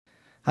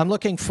I'm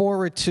looking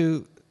forward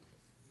to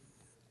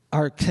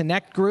our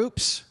Connect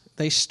groups.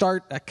 They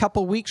start a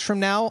couple weeks from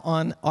now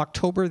on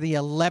October the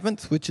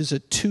 11th, which is a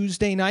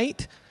Tuesday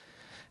night.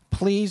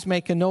 Please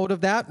make a note of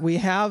that. We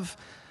have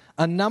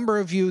a number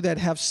of you that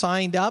have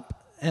signed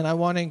up, and I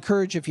want to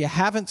encourage, if you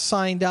haven't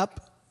signed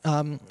up,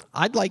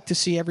 I'd like to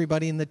see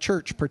everybody in the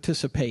church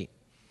participate.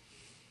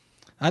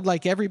 I'd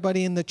like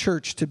everybody in the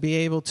church to be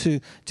able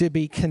to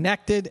be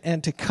connected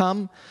and to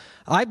come.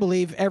 I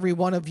believe every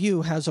one of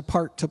you has a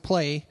part to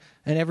play,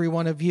 and every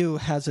one of you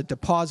has a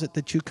deposit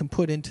that you can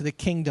put into the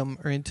kingdom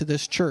or into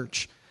this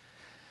church.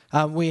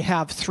 We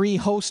have 3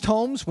 host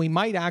homes. We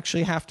might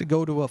actually have to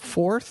go to a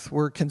 4th.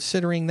 We're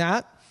considering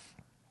that.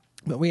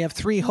 But we have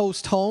 3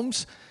 host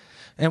homes,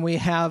 and we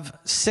have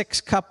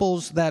 6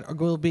 couples that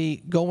will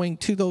be going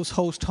to those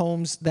host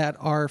homes that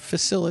are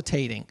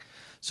facilitating.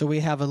 So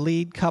we have a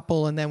lead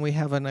couple, and then we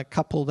have a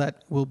couple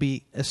that will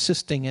be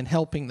assisting and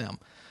helping them.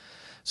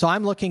 So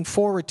I'm looking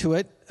forward to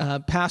it.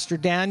 Pastor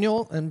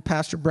Daniel and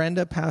Pastor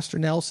Brenda, Pastor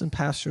Nelson,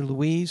 Pastor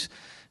Louise,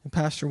 and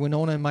Pastor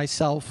Winona and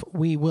myself,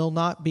 we will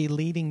not be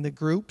leading the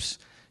groups.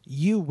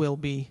 You will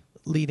be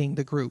leading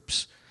the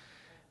groups.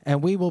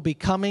 And we will be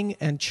coming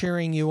and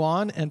cheering you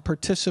on and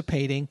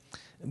participating.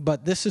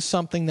 But this is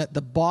something that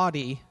the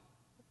body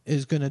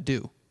is going to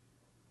do.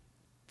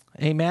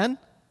 Amen?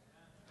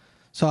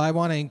 So I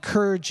want to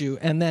encourage you.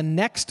 And then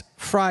next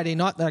Friday,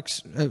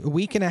 a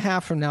week and a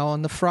half from now,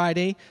 on the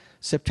Friday,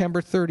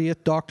 September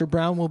 30th, Dr.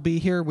 Brown will be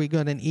here. We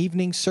got an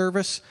evening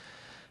service.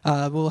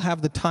 We'll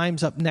have the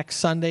times up next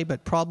Sunday,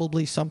 but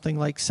probably something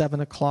like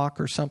 7 o'clock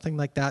or something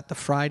like that, the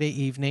Friday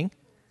evening.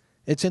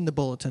 It's in the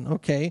bulletin,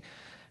 okay.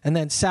 And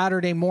then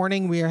Saturday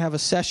morning, we have a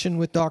session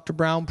with Dr.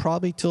 Brown,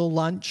 probably till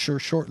lunch or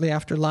shortly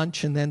after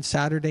lunch, and then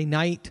Saturday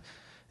night,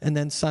 and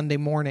then Sunday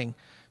morning.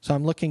 So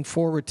I'm looking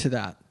forward to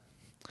that.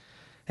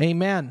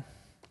 Amen.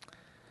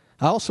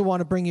 I also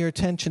want to bring your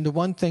attention to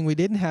one thing we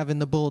didn't have in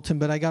the bulletin,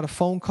 but I got a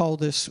phone call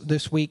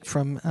this week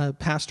from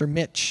Pastor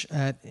Mitch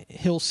at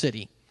Hill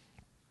City.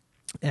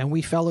 And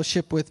we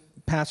fellowship with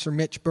Pastor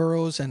Mitch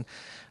Burrows, and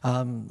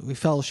we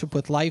fellowship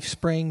with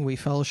LifeSpring, we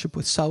fellowship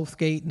with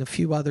Southgate, and a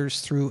few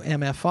others through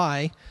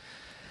MFI.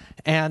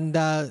 And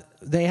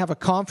they have a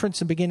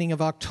conference in the beginning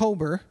of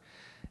October,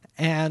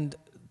 and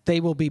they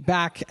will be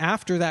back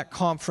after that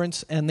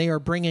conference, and they are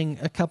bringing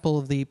a couple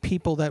of the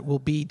people that will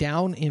be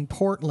down in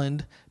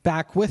Portland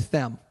back with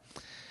them.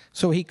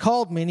 So he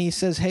called me and he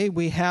says, hey,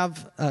 we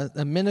have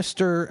a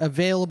minister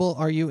available.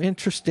 Are you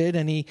interested?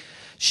 And he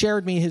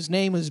shared me his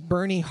name is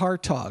Bernie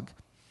Hartog.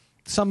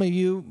 Some of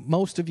you,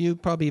 most of you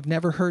probably have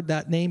never heard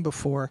that name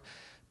before.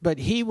 But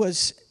he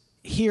was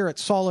here at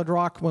Solid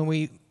Rock when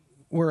we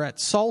were at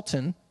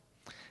Salton.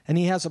 And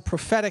he has a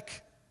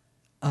prophetic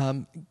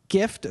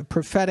gift, a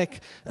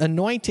prophetic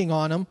anointing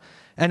on him.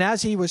 And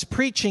as he was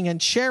preaching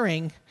and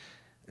sharing,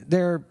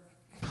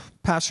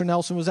 Pastor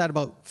Nelson was at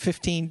about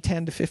 10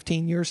 to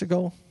 15 years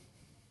ago.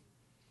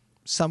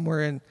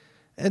 Somewhere in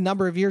a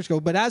number of years ago.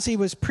 But as he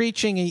was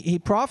preaching, he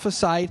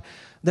prophesied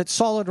that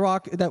Solid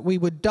Rock, that we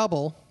would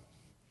double,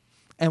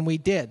 and we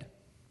did.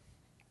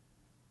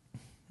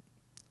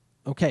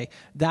 Okay,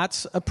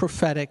 that's a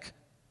prophetic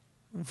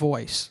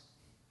voice.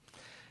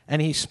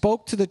 And he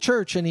spoke to the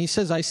church, and he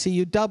says, I see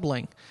you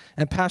doubling.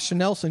 And Pastor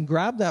Nelson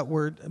grabbed that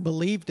word,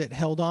 believed it,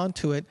 held on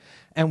to it,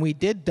 and we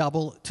did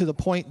double to the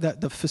point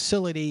that the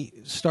facility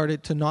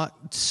started to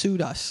not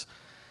suit us.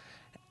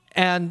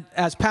 And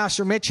as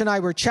Pastor Mitch and I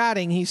were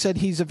chatting, he said,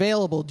 he's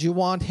available. Do you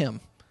want him?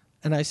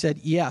 And I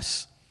said,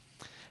 yes.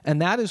 And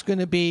that is going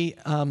to be,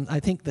 I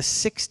think, the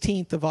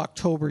 16th of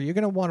October. You're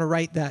going to want to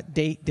write that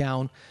date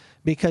down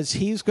because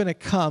he's going to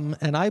come,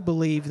 and I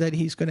believe that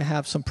he's going to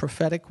have some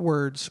prophetic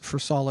words for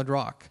Solid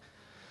Rock.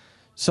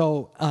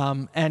 So,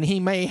 and he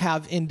may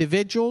have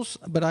individuals,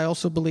 but I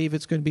also believe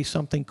it's going to be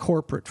something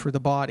corporate for the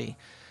body.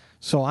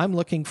 So I'm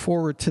looking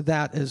forward to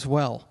that as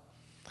well.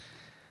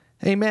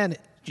 Amen.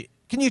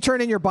 Can you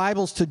turn in your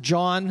Bibles to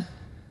John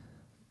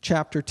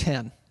chapter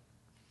 10?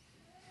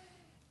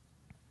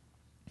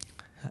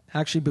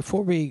 Actually,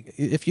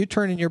 if you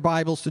turn in your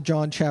Bibles to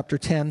John chapter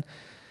 10,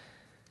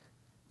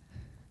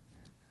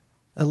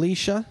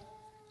 Alicia,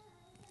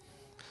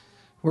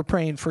 we're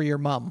praying for your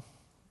mom.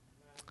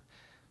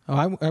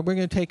 We're going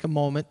to take a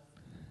moment.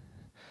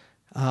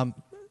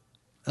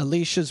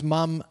 Alicia's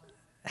mom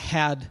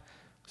had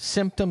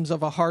symptoms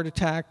of a heart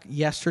attack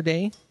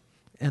yesterday,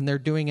 and they're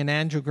doing an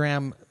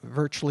angiogram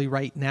virtually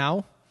right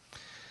now.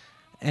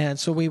 And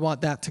so we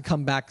want that to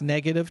come back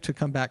negative, to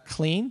come back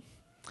clean.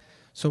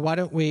 So why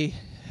don't we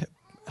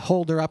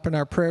hold her up in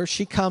our prayers?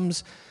 She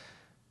comes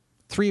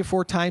 3 or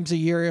 4 times a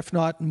year, if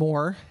not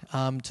more,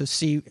 to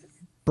see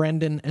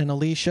Brendan and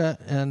Alicia.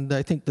 And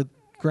I think the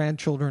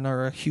grandchildren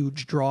are a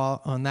huge draw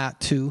on that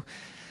too.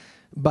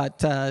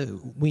 But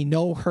we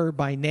know her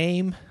by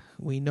name.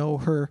 We know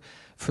her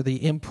for the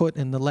input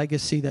and the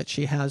legacy that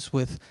she has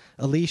with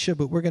Alicia,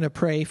 but we're going to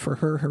pray for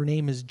her. Her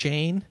name is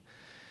Jane.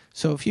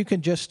 So if you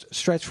can just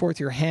stretch forth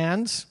your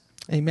hands,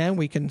 amen,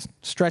 we can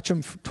stretch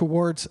them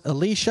towards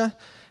Alicia,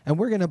 and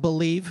we're going to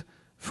believe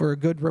for a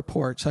good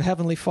report. So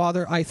Heavenly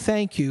Father, I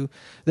thank you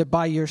that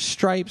by your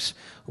stripes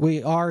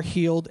we are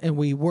healed and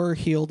we were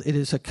healed. It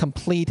is a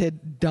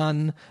completed,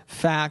 done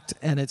fact,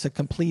 and it's a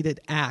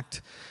completed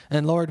act.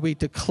 And Lord, we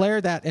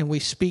declare that and we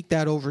speak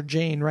that over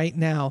Jane right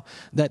now,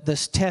 that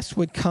this test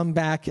would come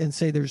back and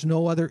say there's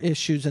no other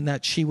issues, and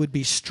that she would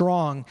be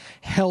strong,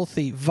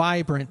 healthy,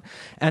 vibrant,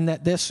 and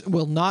that this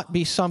will not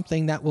be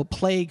something that will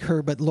plague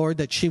her, but Lord,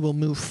 that she will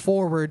move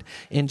forward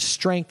in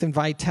strength and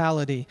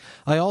vitality.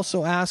 I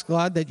also ask,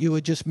 God, that you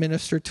would just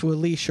minister to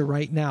Alicia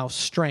right now,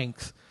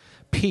 strength,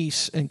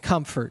 peace, and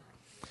comfort.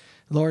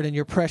 Lord, in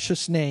your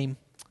precious name,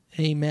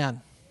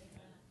 amen.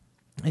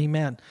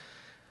 Amen.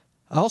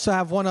 I also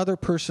have one other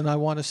person I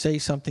want to say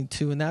something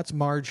to, and that's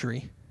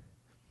Marjorie.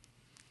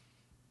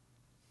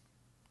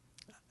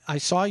 I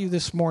saw you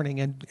this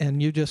morning,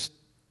 and you just,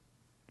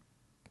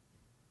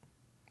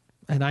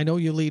 and I know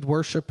you lead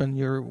worship and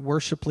you're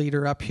worship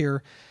leader up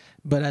here,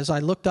 but as I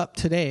looked up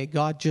today,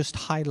 God just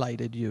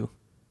highlighted you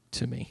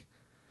to me.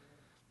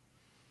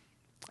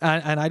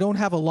 And I don't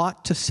have a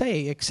lot to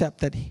say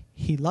except that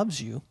he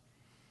loves you,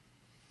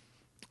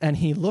 and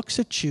he looks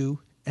at you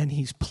and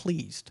he's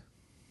pleased.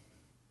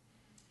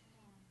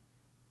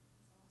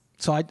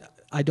 So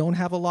I don't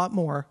have a lot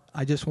more.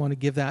 I just want to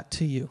give that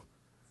to you.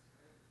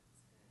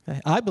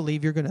 I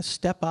believe you're going to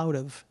step out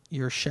of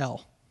your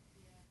shell.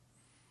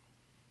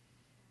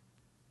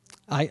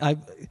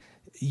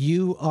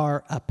 You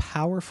are a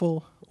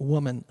powerful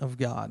woman of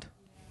God.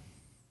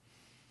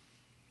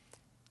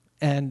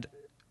 And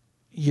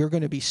you're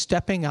going to be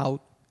stepping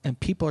out, and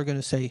people are going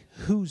to say,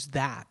 "Who's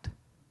that?"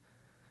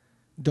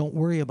 Don't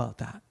worry about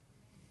that.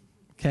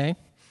 Okay?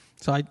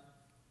 So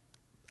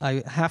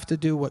I have to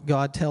do what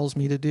God tells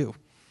me to do.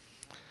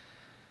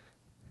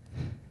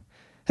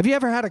 Have you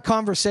ever had a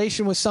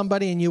conversation with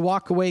somebody and you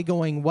walk away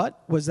going,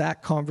 "What was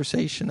that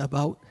conversation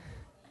about?"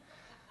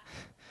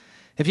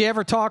 If you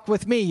ever talk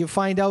with me, you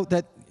find out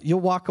that you'll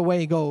walk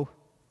away and go,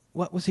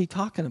 "What was he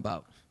talking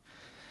about?"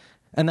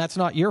 And that's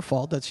not your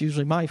fault. That's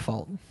usually my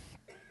fault.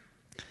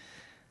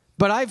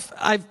 But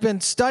I've been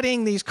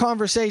studying these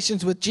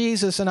conversations with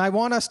Jesus, and I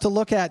want us to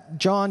look at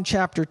John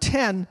chapter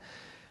 10.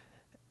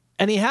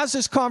 And he has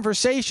this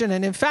conversation,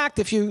 and in fact,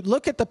 if you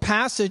look at the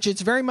passage,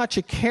 it's very much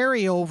a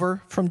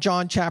carryover from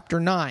John chapter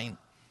 9.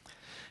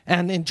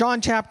 And in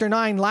John chapter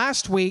 9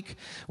 last week,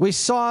 we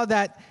saw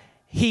that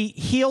he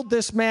healed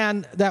this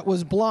man that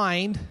was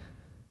blind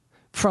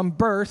from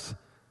birth,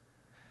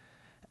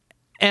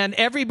 and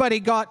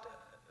everybody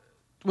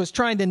was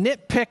trying to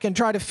nitpick and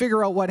try to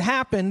figure out what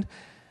happened.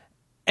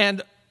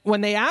 And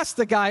when they asked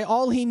the guy,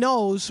 all he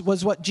knows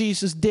was what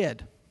Jesus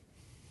did.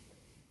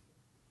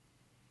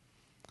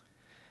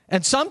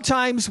 And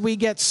sometimes we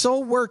get so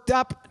worked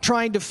up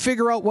trying to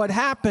figure out what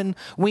happened,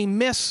 we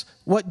miss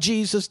what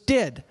Jesus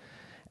did.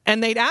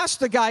 And they'd ask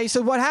the guy, he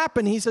said, "What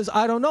happened?" He says,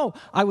 "I don't know.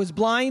 I was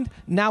blind,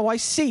 now I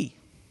see.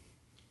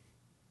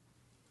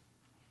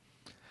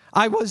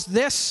 I was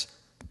this,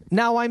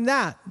 now I'm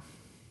that."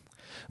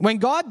 When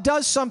God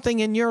does something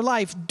in your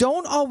life,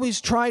 don't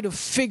always try to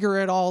figure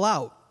it all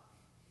out,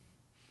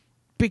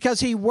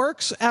 because he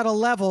works at a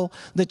level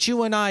that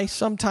you and I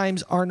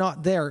sometimes are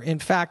not there. In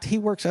fact, he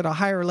works at a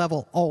higher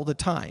level all the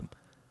time.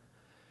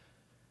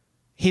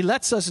 He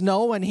lets us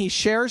know, and he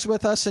shares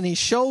with us, and he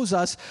shows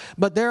us,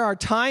 but there are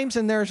times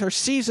and there are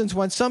seasons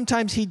when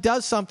sometimes he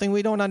does something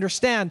we don't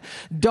understand.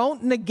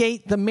 Don't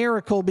negate the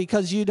miracle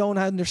because you don't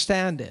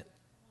understand it.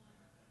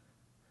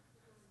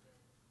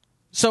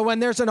 So when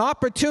there's an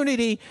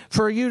opportunity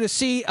for you to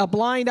see a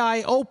blind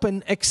eye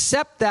open,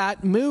 accept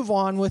that, move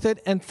on with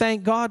it, and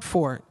thank God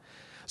for it.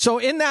 So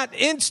in that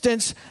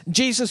instance,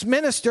 Jesus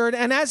ministered,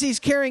 and as he's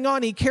carrying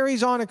on, he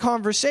carries on a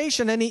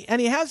conversation, and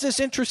he has this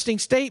interesting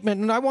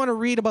statement, and I want to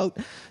read about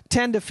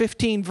 10 to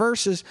 15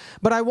 verses,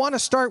 but I want to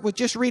start with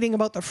just reading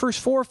about the first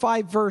 4 or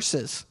 5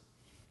 verses.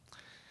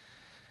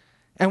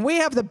 And we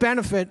have the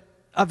benefit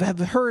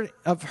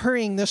of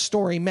hearing this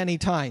story many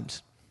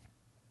times.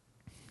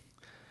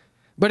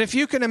 But if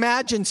you can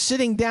imagine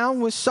sitting down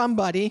with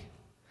somebody,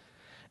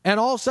 and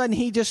all of a sudden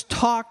he just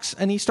talks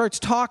and he starts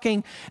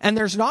talking, and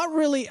there's not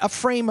really a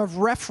frame of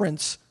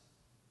reference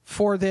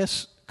for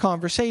this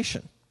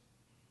conversation.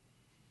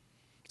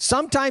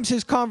 Sometimes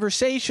his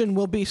conversation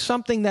will be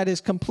something that is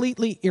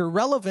completely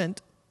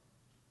irrelevant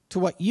to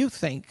what you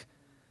think,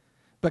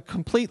 but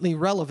completely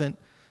relevant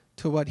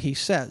to what he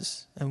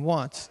says and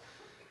wants.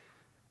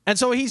 And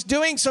so he's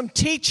doing some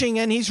teaching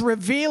and he's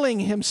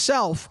revealing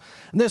himself.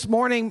 And this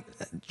morning,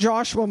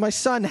 Joshua, my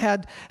son,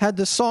 had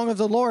the song of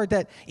the Lord,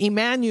 that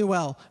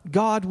Emmanuel,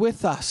 God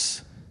with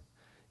us.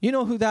 You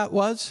know who that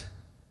was?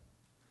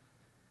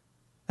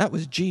 That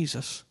was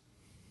Jesus.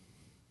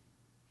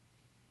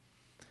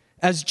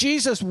 As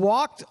Jesus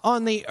walked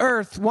on the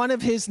earth, one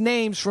of his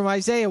names from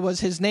Isaiah was,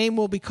 his name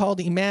will be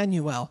called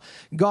Emmanuel,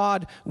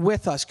 God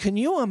with us. Can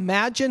you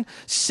imagine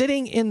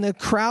sitting in the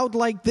crowd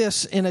like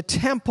this in a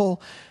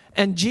temple,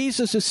 and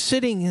Jesus is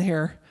sitting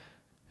here,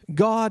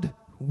 God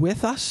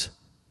with us?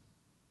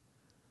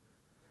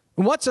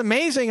 And what's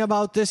amazing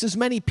about this is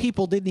many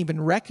people didn't even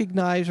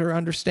recognize or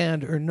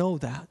understand or know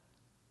that.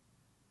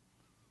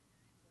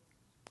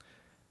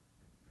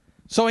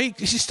 So he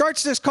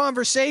starts this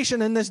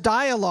conversation and this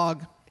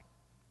dialogue.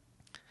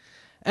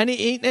 And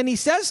he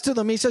says to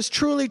them, he says,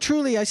 "Truly,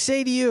 truly, I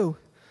say to you,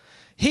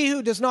 he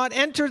who does not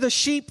enter the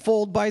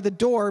sheepfold by the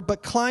door,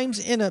 but climbs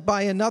in it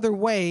by another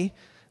way,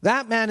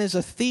 that man is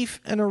a thief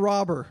and a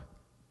robber.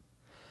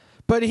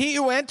 But he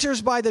who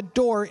enters by the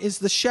door is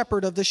the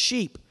shepherd of the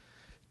sheep.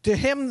 To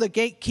him the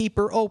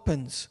gatekeeper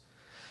opens.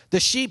 The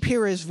sheep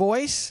hear his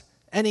voice,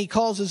 and he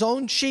calls his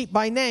own sheep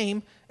by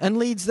name and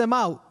leads them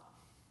out.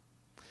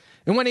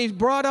 And when he's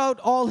brought out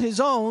all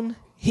his own,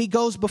 he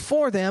goes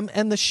before them,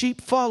 and the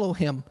sheep follow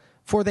him,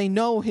 for they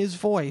know his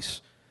voice.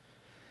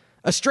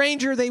 A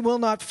stranger they will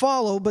not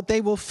follow, but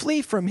they will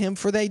flee from him,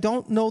 for they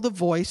don't know the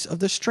voice of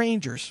the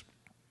strangers."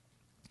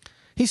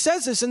 He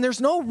says this, and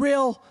there's no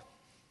real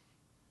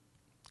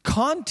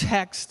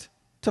context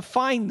to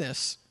find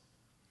this.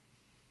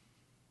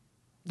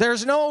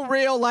 There's no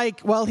real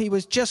he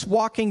was just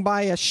walking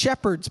by a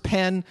shepherd's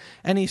pen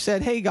and he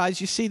said, "Hey guys,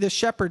 you see this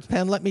shepherd's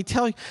pen? Let me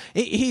tell you."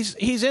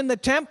 He's in the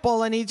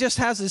temple and he just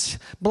has this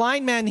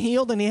blind man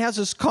healed and he has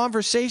this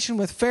conversation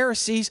with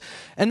Pharisees,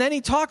 and then he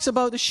talks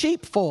about the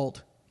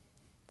sheepfold.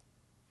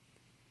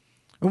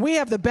 And we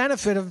have the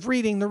benefit of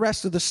reading the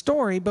rest of the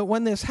story, but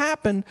when this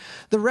happened,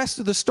 the rest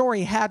of the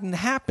story hadn't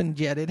happened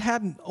yet. It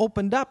hadn't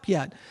opened up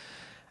yet.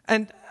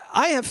 And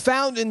I have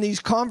found in these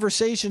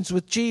conversations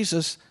with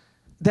Jesus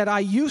that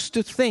I used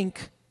to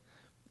think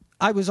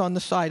I was on the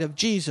side of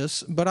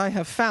Jesus, but I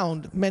have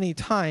found many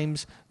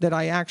times that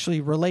I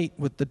actually relate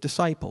with the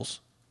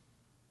disciples.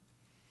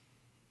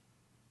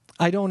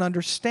 I don't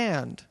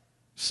understand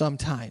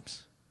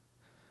sometimes.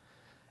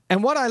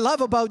 And what I love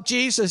about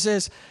Jesus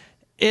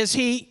is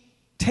he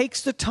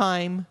takes the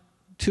time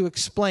to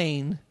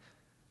explain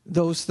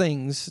those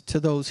things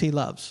to those he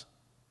loves.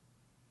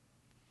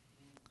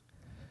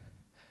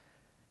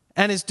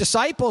 And his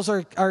disciples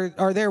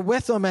are there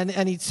with him, and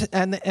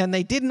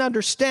they didn't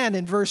understand.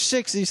 In verse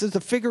 6, he says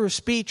the figure of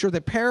speech or the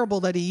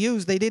parable that he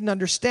used, they didn't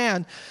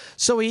understand.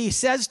 So he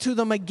says to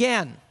them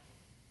again.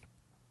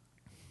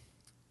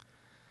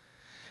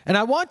 And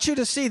I want you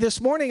to see,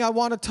 this morning I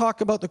want to talk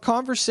about the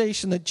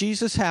conversation that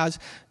Jesus has,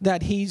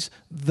 that he's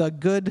the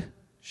good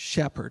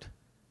shepherd.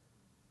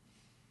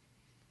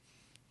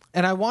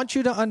 And I want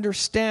you to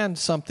understand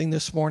something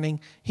this morning.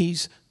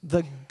 He's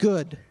the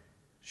good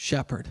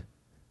shepherd.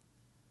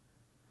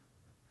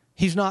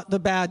 He's not the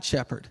bad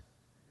shepherd.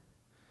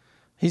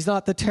 He's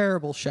not the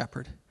terrible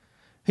shepherd.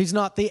 He's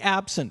not the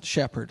absent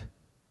shepherd.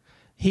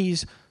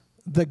 He's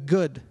the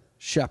good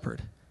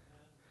shepherd.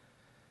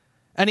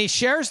 And he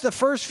shares the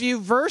first few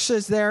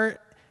verses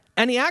there,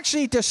 and he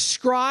actually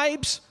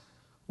describes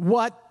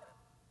what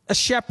a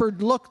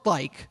shepherd looked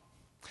like.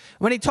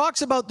 When he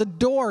talks about the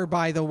door,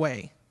 by the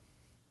way,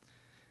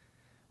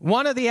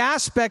 one of the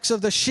aspects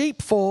of the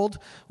sheepfold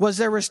was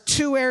there was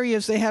two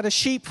areas they had a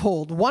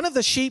sheepfold. One of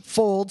the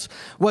sheepfolds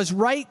was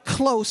right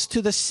close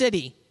to the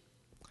city.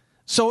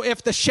 So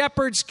if the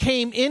shepherds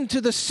came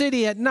into the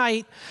city at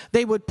night,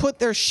 they would put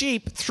their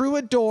sheep through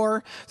a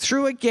door,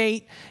 through a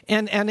gate,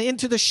 and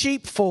into the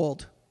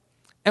sheepfold.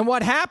 And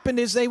what happened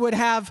is they would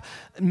have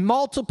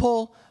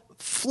multiple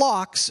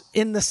flocks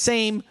in the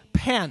same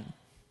pen.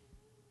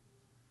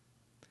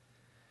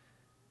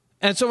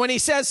 And so when he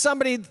says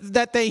somebody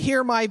that they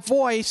hear my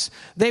voice,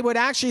 they would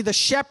actually, the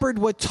shepherd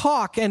would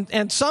talk.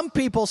 And some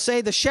people say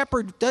the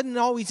shepherd doesn't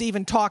always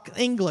even talk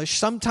English.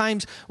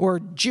 Sometimes, or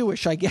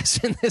Jewish, I guess,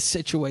 in this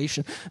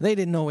situation. They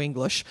didn't know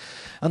English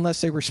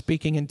unless they were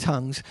speaking in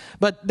tongues.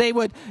 But they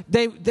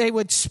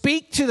would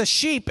speak to the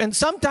sheep, and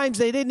sometimes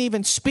they didn't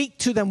even speak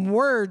to them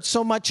words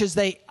so much as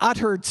they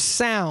uttered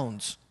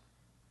sounds.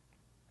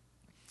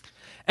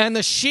 And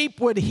the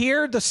sheep would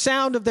hear the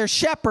sound of their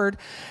shepherd,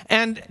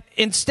 and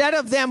instead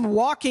of them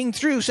walking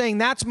through saying,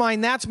 "That's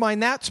mine, that's mine,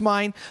 that's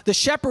mine," the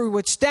shepherd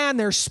would stand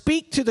there,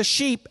 speak to the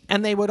sheep,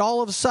 and they would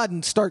all of a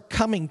sudden start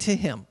coming to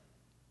him.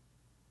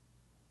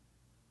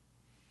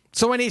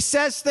 So when he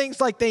says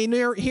things like they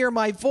hear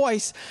my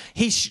voice,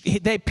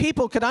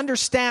 people could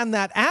understand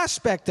that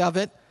aspect of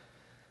it,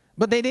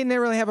 but they didn't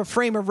really have a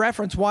frame of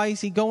reference. Why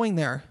is he going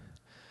there?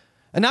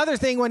 Another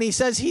thing, when he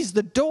says he's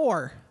the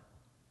door,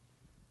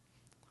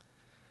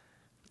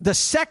 the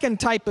second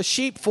type of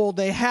sheepfold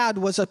they had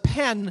was a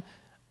pen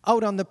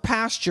out on the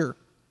pasture.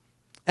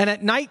 And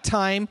at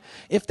nighttime,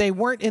 if they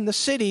weren't in the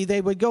city, they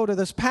would go to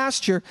this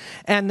pasture,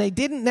 and they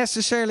didn't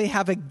necessarily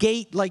have a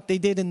gate like they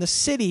did in the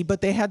city,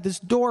 but they had this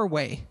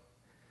doorway.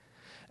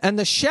 And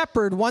the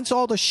shepherd, once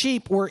all the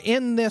sheep were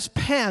in this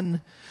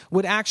pen,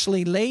 would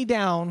actually lay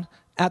down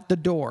at the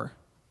door.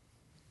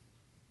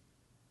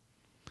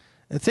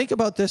 And think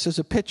about this as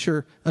a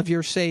picture of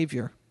your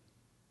Savior.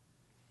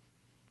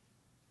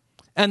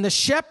 And the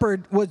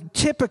shepherd would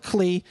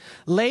typically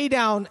lay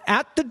down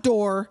at the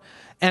door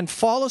and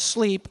fall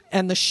asleep,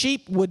 and the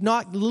sheep would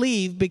not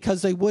leave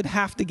because they would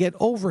have to get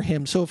over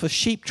him. So if a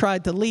sheep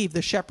tried to leave,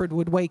 the shepherd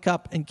would wake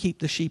up and keep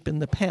the sheep in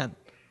the pen.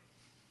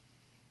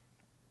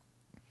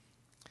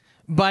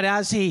 But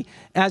as he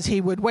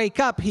would wake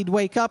up, he'd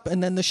wake up,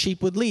 and then the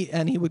sheep would leave,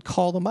 and he would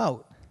call them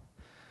out.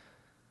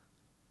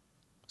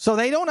 So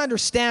they don't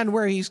understand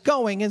where he's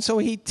going, and so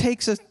he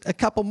takes a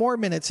couple more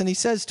minutes, and he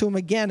says to him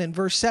again in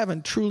verse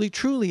 7, "Truly,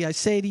 truly, I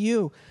say to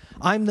you,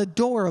 I'm the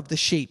door of the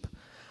sheep.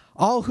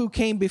 All who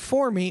came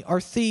before me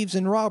are thieves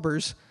and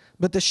robbers,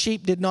 but the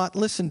sheep did not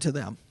listen to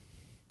them.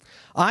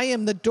 I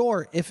am the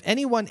door. If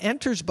anyone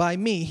enters by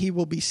me, he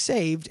will be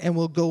saved and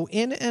will go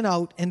in and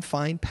out and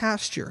find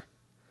pasture.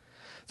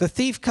 The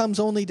thief comes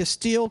only to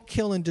steal,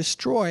 kill, and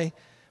destroy,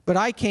 but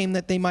I came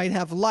that they might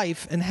have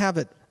life and have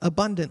it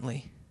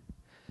abundantly.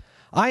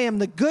 I am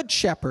the good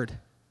shepherd.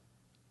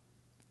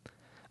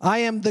 I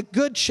am the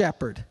good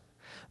shepherd.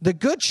 The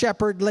good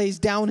shepherd lays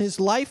down his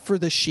life for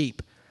the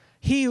sheep.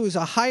 He who is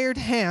a hired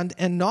hand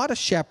and not a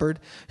shepherd,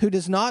 who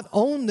does not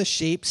own the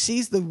sheep,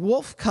 sees the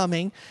wolf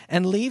coming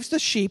and leaves the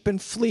sheep and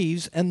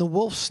flees, and the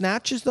wolf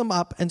snatches them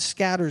up and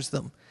scatters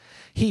them.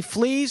 He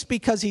flees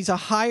because he's a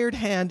hired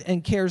hand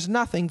and cares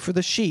nothing for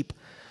the sheep.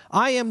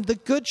 I am the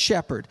good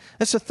shepherd."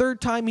 That's the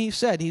third time he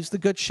said he's the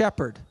good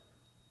shepherd.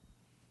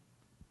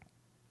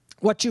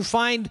 What you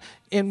find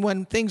in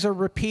when things are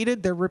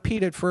repeated, they're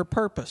repeated for a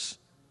purpose.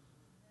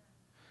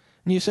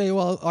 And you say,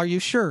 "Well, are you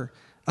sure?"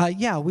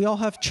 Yeah, we all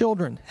have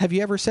children. Have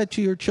you ever said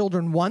to your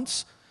children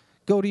once,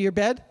 "Go to your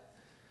bed"?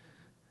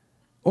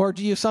 Or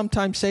do you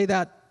sometimes say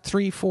that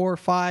 3, 4,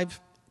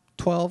 5,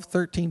 12,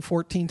 13,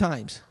 14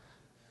 times?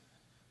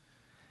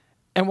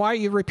 And why are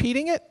you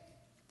repeating it?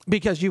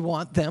 Because you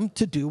want them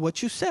to do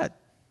what you said.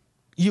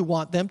 You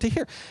want them to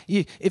hear.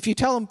 If you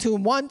tell them to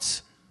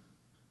once,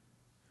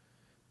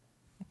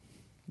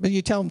 but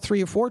you tell them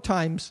 3 or 4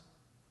 times,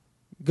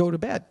 "Go to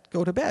bed,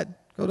 go to bed,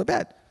 go to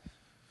bed."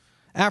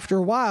 After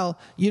a while,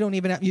 you don't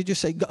even have, you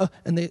just say, "Go,"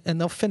 and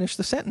they'll finish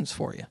the sentence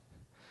for you.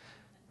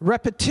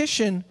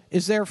 Repetition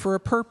is there for a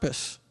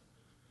purpose.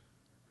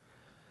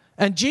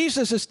 And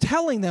Jesus is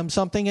telling them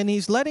something, and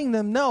he's letting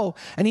them know,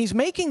 and he's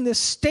making this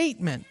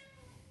statement.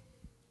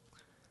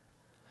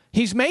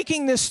 He's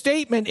making this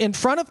statement in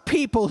front of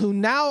people who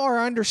now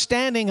are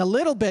understanding a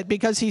little bit,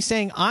 because he's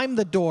saying, "I'm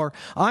the door,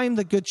 I'm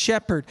the good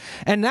shepherd."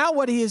 And now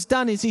what he has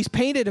done is he's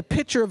painted a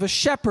picture of a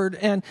shepherd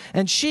and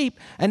sheep,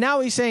 and now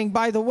he's saying,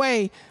 "By the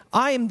way,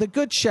 I am the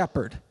good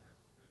shepherd."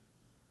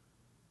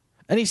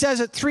 And he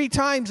says it 3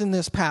 times in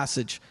this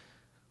passage.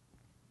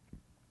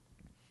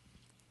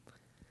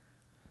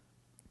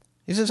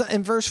 He says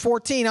in verse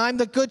 14, "I'm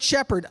the good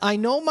shepherd. I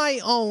know my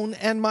own,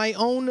 and my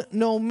own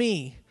know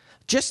me.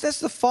 Just as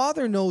the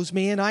Father knows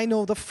me, and I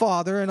know the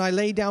Father, and I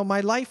lay down my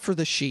life for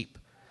the sheep.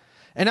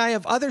 And I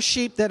have other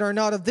sheep that are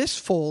not of this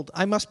fold.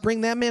 I must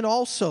bring them in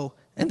also,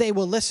 and they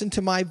will listen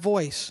to my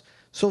voice.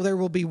 So there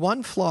will be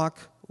one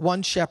flock,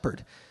 one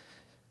shepherd."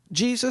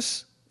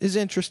 Jesus is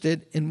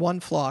interested in one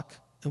flock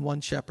and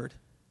one shepherd.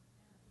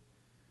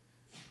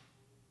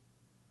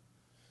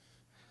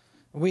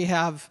 We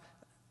have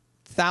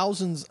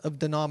thousands of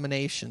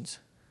denominations.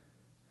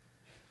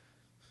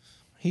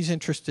 He's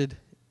interested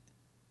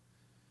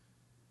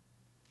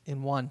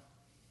in one.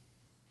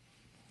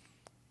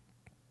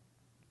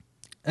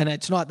 And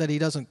it's not that he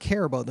doesn't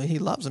care about them. He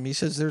loves them. He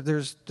says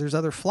there's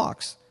other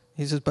flocks.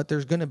 He says, but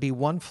there's going to be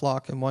one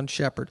flock and one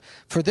shepherd.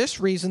 "For this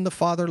reason the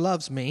Father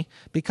loves me,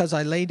 because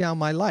I lay down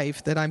my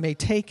life that I may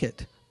take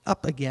it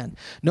up again.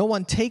 No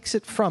one takes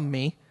it from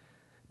me,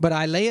 but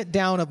I lay it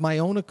down of my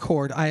own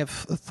accord. I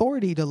have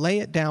authority to lay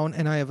it down,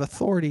 and I have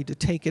authority to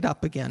take it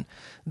up again.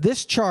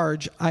 This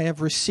charge I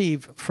have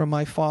received from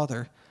my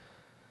Father."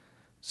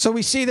 So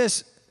we see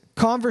this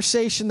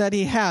conversation that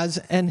he has,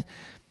 and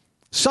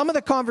some of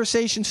the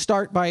conversations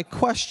start by a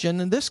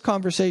question, and this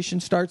conversation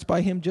starts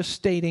by him just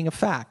stating a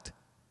fact.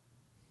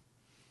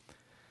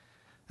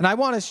 And I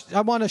want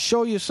to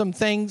show you some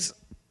things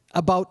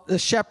about the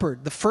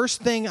shepherd. The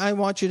first thing I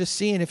want you to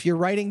see, and if you're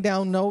writing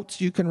down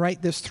notes, you can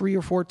write this 3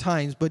 or 4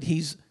 times, but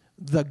he's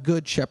the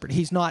good shepherd.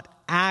 He's not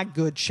a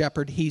good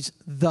shepherd, he's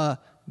the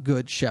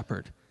good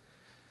shepherd.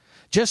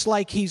 Just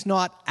like he's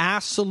not a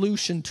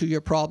solution to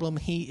your problem,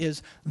 he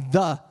is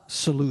the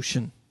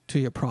solution to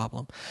your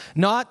problem.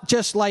 Not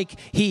just like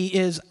he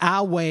is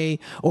our way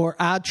or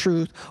our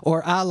truth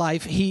or our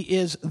life. He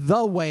is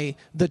the way,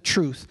 the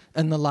truth,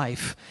 and the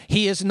life.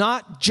 He is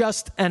not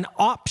just an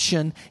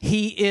option.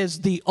 He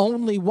is the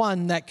only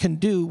one that can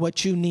do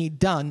what you need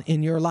done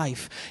in your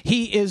life.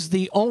 He is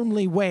the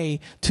only way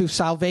to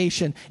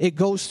salvation. It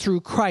goes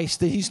through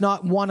Christ. He's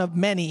not one of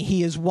many.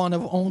 He is one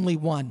of only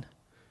one.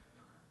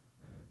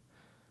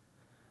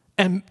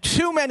 And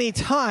too many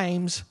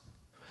times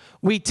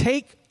we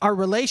take our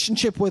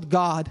relationship with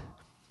God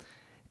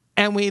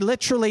and we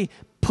literally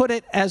put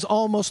it as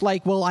almost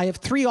like, well, I have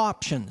 3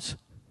 options.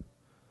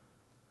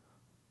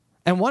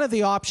 And one of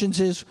the options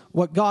is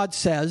what God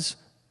says,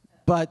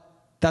 but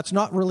that's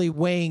not really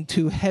weighing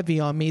too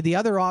heavy on me. The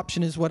other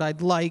option is what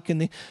I'd like.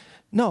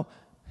 No.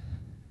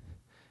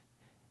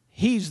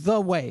 He's the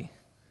way.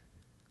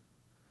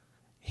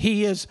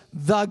 He is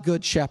the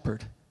good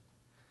shepherd.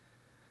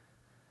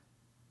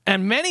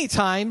 And many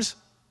times,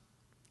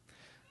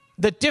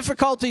 the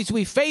difficulties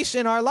we face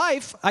in our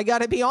life, I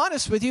got to be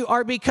honest with you,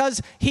 are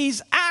because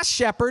he's a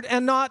shepherd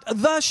and not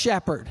the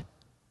shepherd.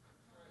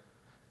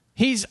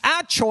 He's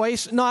a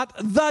choice, not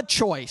the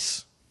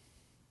choice.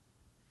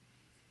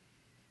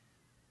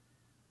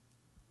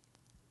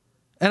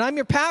 And I'm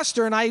your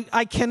pastor, and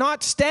I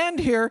cannot stand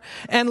here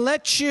and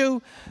let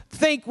you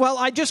think, well,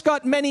 I just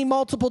got many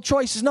multiple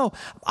choices. No,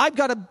 I've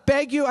got to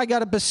beg you, I got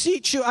to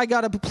beseech you, I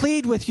got to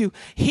plead with you.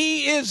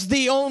 He is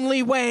the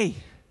only way.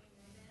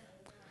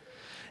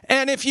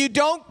 And if you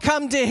don't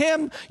come to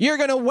him, you're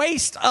going to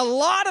waste a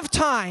lot of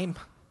time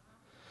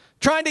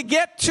trying to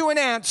get to an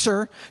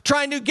answer,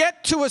 trying to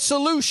get to a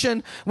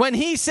solution when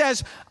he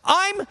says,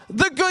 I'm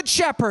the good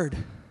shepherd.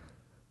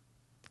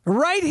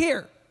 Right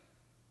here.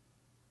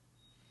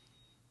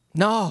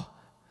 No,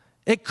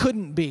 it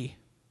couldn't be.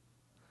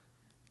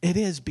 It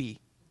is be.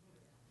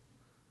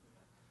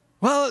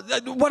 Well,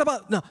 what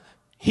about, no,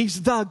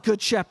 he's the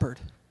good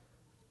shepherd.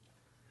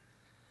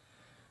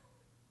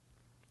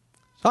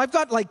 So I've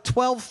got like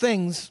 12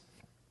 things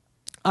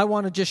I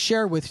want to just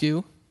share with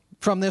you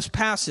from this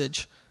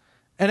passage.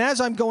 And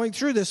as I'm going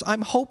through this,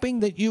 I'm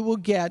hoping that you will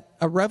get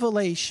a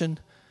revelation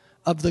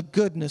of the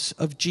goodness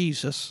of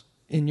Jesus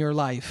in your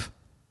life.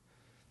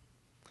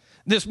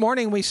 This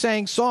morning we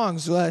sang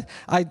songs.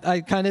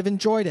 I kind of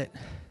enjoyed it.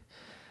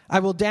 I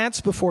will dance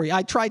before you.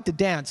 I tried to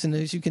dance, and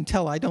as you can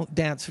tell, I don't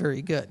dance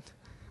very good.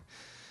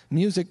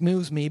 Music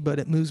moves me, but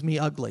it moves me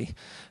ugly.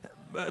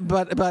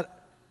 But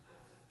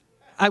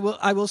I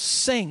will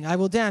sing. I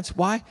will dance.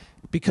 Why?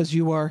 Because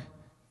you are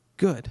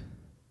good.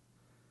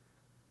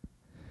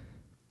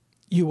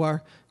 You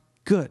are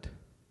good.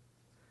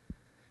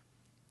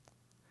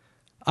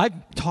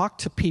 I've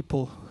talked to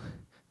people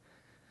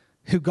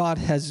who God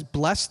has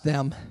blessed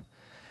them,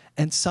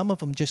 and some of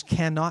them just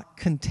cannot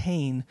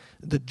contain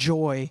the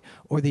joy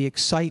or the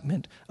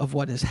excitement of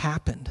what has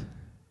happened.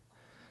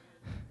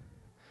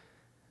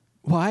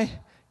 Why?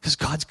 Because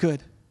God's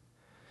good.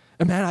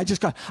 And man,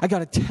 I got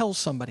to tell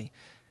somebody.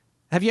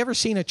 Have you ever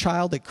seen a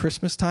child at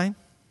Christmas time?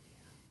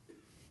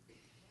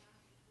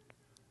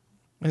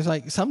 It's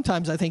like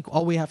sometimes I think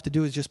all we have to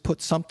do is just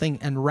put something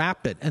and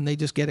wrap it, and they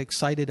just get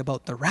excited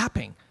about the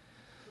wrapping.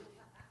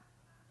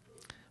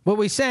 What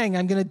we sang,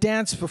 I'm going to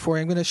dance before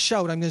you, I'm going to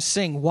shout, I'm going to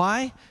sing.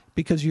 Why?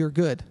 Because you're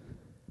good.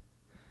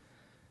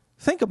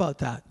 Think about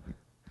that.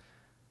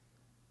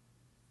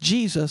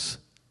 Jesus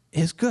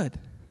is good.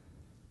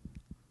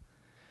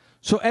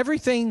 So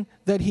everything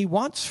that he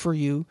wants for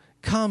you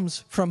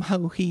comes from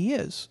how he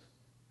is.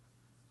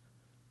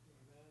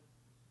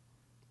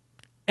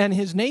 And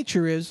his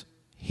nature is,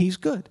 he's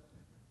good.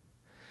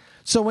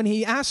 So when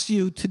he asks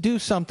you to do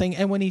something,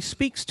 and when he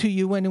speaks to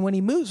you, and when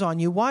he moves on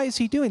you, why is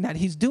he doing that?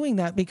 He's doing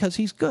that because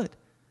he's good.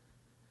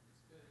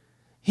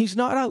 He's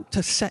not out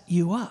to set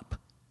you up.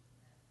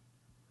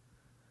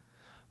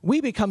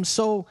 We become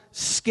so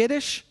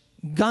skittish,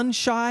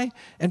 gun-shy,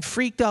 and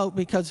freaked out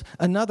because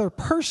another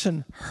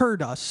person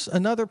hurt us,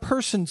 another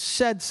person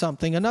said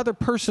something, another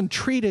person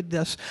treated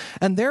us,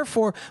 and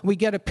therefore we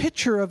get a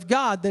picture of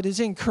God that is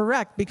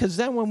incorrect, because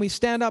then when we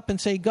stand up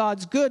and say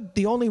God's good,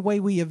 the only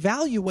way we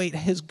evaluate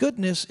his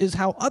goodness is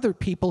how other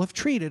people have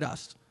treated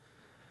us.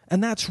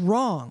 And that's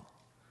wrong.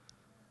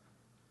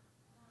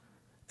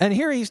 And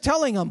here he's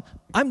telling them,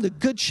 I'm the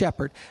good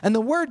shepherd. And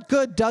the word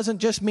good doesn't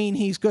just mean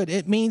he's good.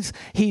 It means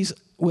he's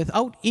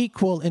without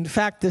equal. In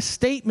fact, this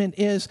statement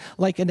is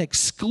like an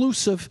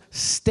exclusive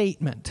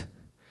statement.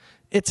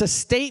 It's a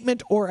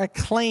statement or a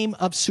claim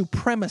of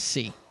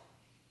supremacy.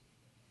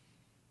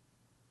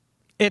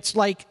 It's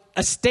like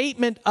a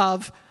statement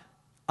of,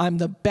 I'm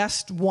the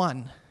best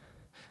one.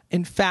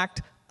 In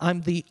fact,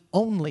 I'm the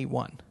only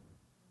one,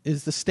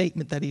 is the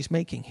statement that he's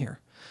making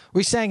here.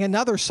 We sang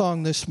another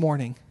song this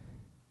morning.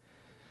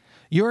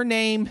 Your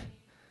name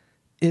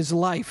is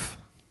life.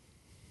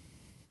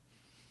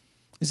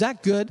 Is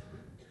that good?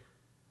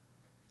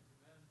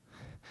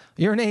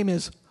 Your name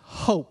is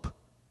hope.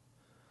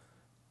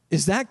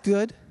 Is that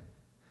good?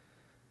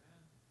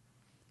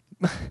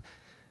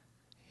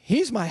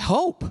 He's my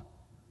hope.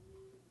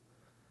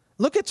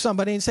 Look at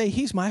somebody and say,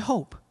 he's my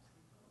hope.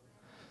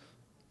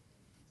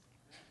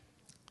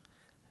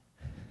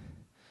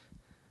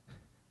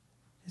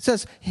 It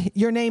says,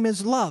 your name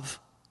is love.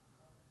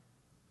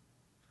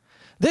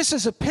 This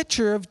is a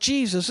picture of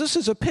Jesus. This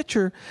is a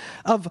picture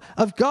of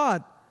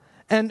God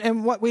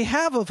and what we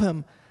have of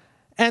him.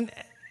 And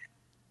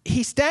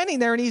he's standing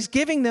there and he's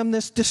giving them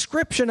this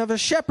description of a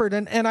shepherd.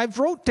 And I've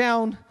wrote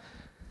down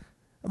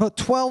about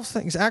 12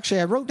 things.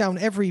 Actually, I wrote down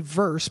every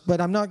verse, but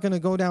I'm not going to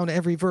go down to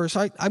every verse.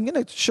 I'm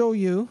going to show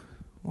you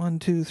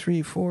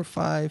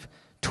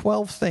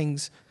 12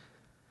 things.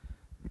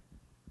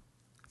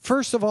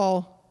 First of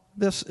all,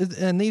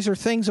 these are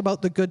things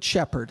about the good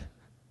shepherd.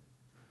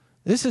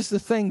 This is the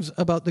things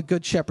about the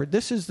good shepherd.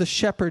 This is the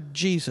shepherd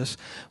Jesus.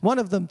 One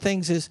of them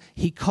things is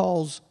he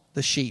calls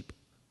the sheep.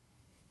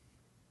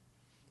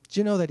 Do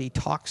you know that he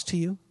talks to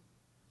you?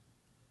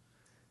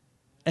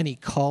 And he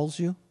calls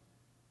you?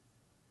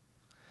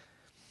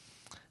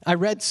 I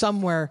read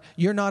somewhere,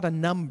 you're not a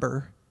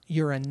number,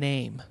 you're a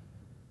name.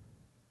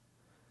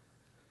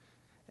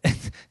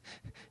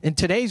 In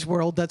today's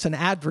world, that's an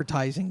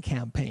advertising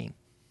campaign.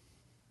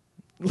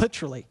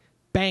 Literally.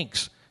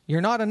 Banks. You're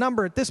not a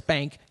number at this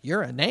bank,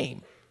 you're a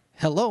name.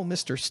 Hello,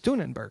 Mr.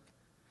 Steunenberg.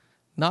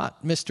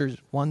 Not Mr.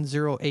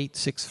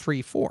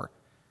 108634.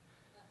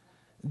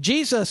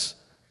 Jesus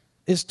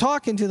is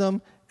talking to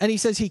them, and he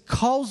says he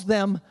calls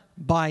them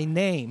by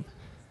name.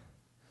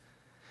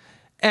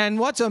 And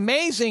what's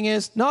amazing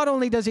is not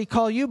only does he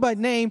call you by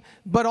name,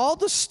 but all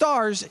the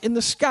stars in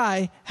the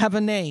sky have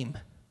a name.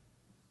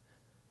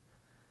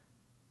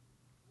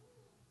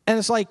 And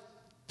it's like,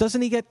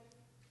 doesn't he get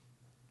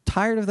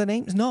tired of the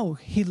names? No,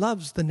 he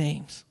loves the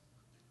names.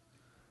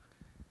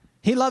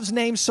 He loves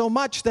names so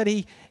much that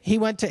he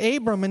went to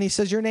Abram and he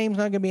says, your name's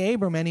not going to be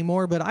Abram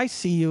anymore, but I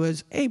see you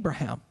as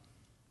Abraham.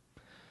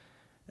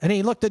 And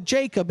he looked at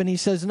Jacob and he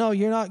says, no,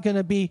 you're not going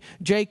to be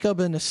Jacob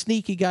and a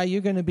sneaky guy.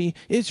 You're going to be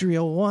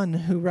Israel, one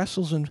who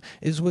wrestles and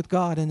is with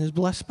God and is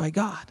blessed by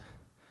God.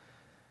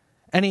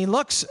 And he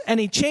looks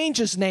and he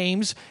changes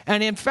names.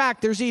 And in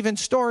fact, there's even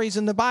stories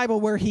in the Bible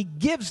where he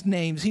gives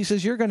names. He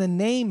says, you're going to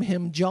name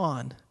him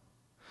John.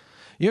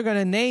 You're going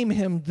to name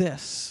him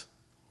this.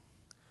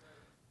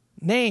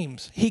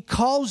 Names. He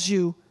calls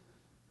you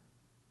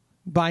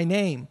by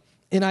name.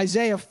 In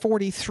Isaiah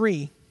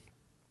 43,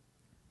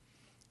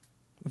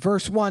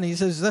 verse 1, he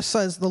says, this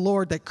says the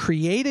Lord that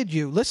created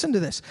you. Listen to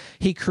this.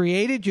 He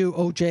created you,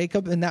 O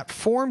Jacob, and that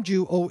formed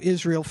you, O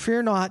Israel.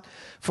 Fear not,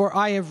 for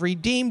I have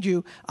redeemed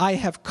you. I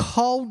have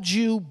called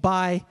you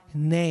by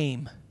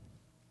name.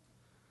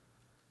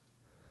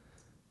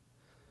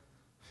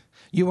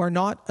 You are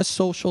not a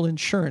social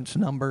insurance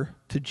number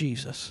to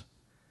Jesus.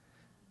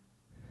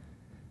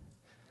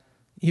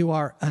 You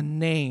are a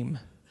name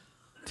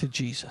to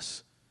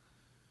Jesus.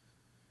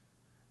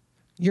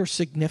 You're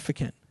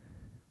significant.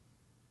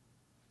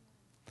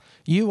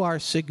 You are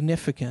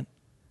significant.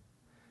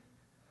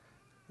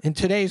 In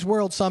today's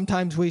world,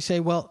 sometimes we say,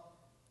 well,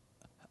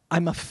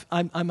 I'm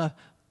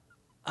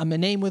a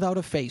name without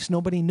a face.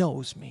 Nobody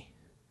knows me.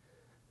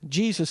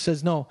 Jesus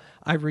says, no,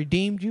 I've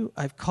redeemed you.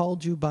 I've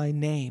called you by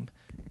name.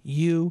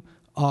 You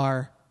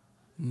are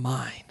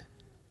mine.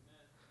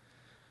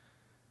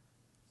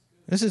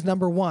 This is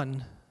number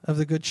one of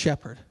the Good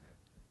Shepherd.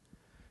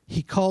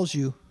 He calls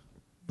you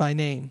by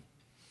name.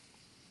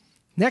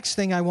 Next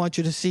thing I want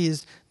you to see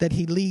is that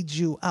he leads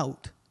you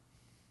out.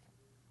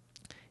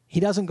 He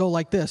doesn't go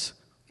like this.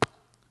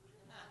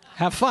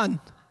 Have fun.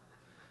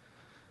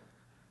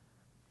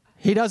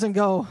 He doesn't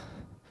go,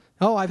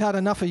 oh, I've had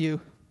enough of you.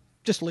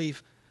 Just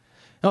leave.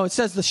 No, it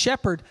says the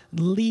shepherd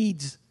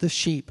leads the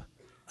sheep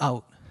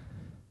out.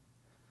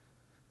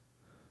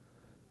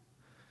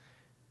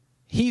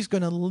 He's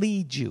going to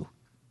lead you.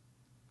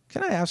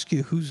 Can I ask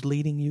you who's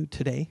leading you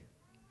today?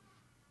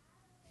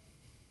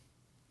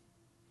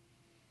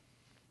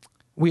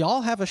 We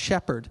all have a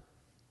shepherd.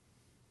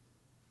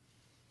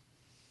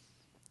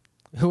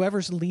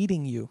 Whoever's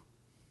leading you.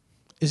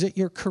 Is it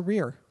your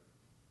career?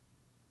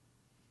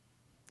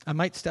 I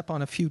might step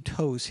on a few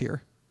toes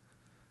here.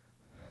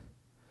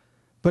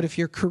 But if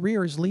your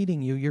career is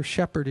leading you, your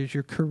shepherd is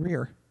your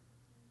career.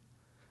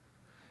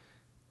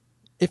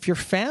 If your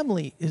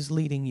family is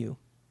leading you,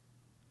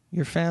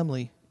 your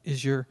family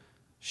is your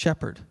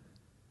shepherd.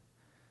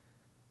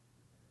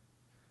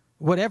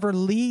 Whatever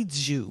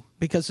leads you,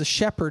 because the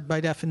shepherd by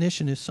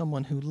definition is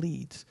someone who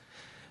leads.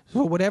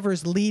 So whatever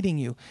is leading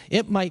you,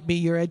 it might be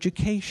your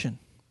education.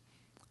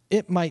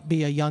 It might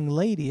be a young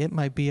lady. It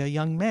might be a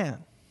young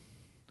man.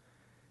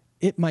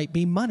 It might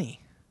be money.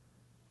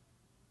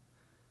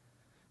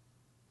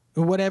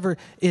 Whatever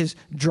is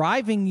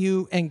driving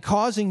you and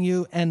causing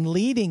you and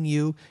leading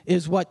you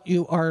is what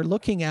you are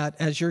looking at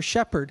as your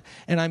shepherd.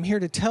 And I'm here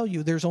to tell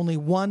you there's only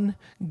one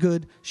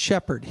good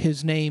shepherd.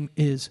 His name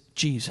is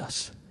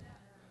Jesus.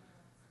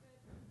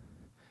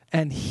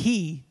 And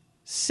he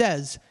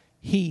says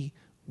he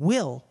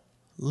will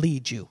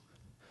lead you.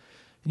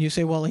 And you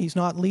say, well, he's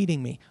not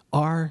leading me.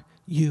 Are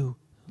you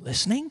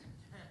listening?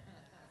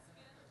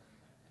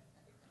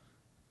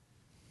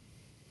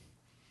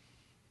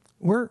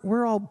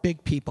 We're all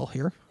big people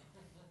here.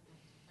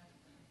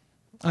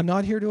 I'm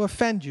not here to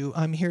offend you.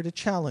 I'm here to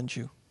challenge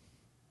you.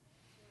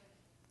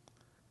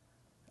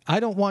 I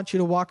don't want you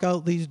to walk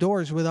out these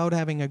doors without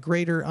having a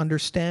greater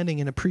understanding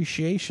and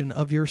appreciation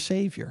of your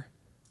Savior.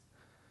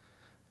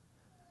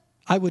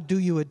 I would do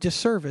you a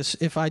disservice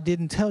if I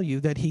didn't tell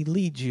you that he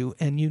leads you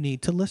and you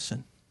need to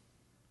listen.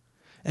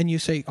 And you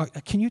say,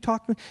 can you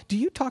talk to me? Do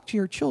you talk to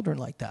your children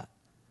like that?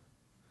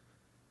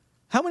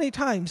 How many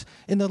times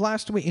in the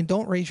last week, and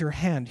don't raise your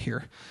hand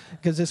here,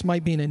 because this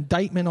might be an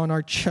indictment on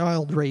our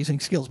child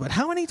raising skills, but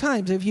how many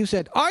times have you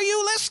said, are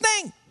you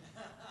listening?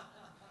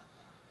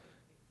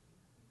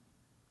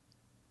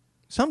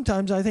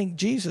 Sometimes I think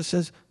Jesus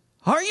says,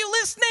 are you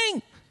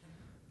listening?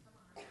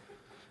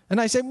 And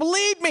I say, well,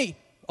 lead me.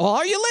 Oh,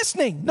 are you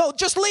listening? No,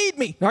 just lead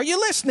me. Are you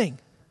listening?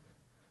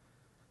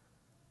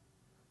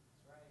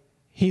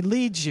 He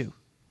leads you.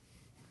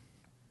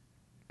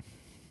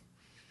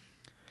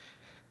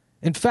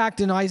 In fact,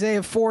 in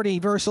Isaiah 40,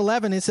 verse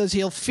 11, it says,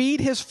 he'll feed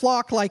his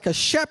flock like a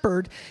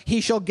shepherd. He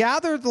shall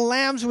gather the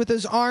lambs with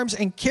his arms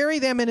and carry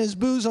them in his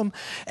bosom,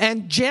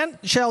 and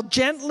shall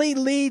gently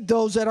lead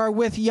those that are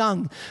with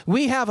young.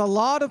 We have a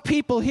lot of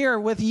people here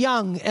with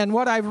young, and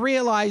what I've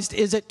realized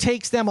is it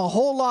takes them a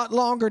whole lot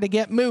longer to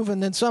get moving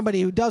than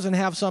somebody who doesn't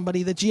have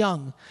somebody that's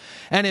young.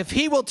 And if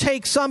he will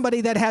take somebody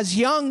that has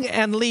young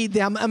and lead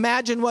them,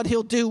 imagine what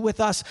he'll do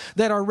with us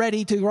that are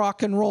ready to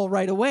rock and roll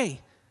right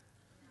away.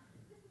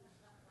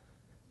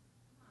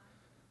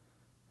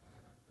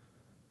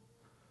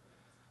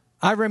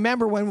 I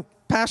remember when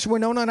Pastor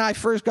Winona and I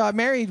first got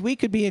married, we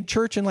could be in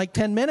church in like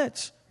 10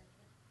 minutes.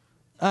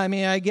 I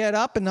mean, I get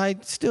up, and I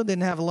still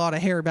didn't have a lot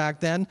of hair back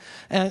then.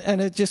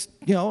 And it just,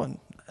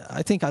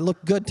 I think I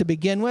looked good to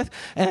begin with.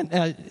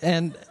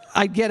 And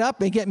I'd get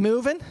up and get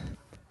moving.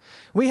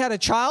 We had a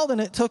child, and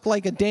it took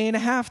like a day and a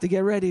half to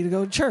get ready to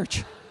go to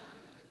church.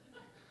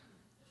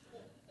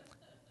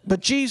 But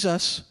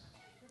Jesus,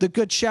 the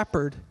Good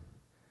Shepherd,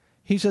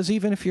 he says,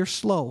 even if you're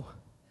slow,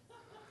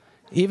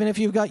 even if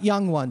you've got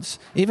young ones,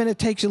 even if it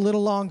takes a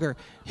little longer,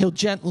 he'll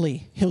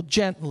gently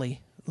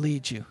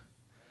lead you.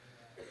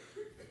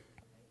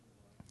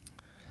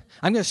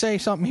 I'm going to say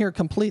something here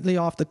completely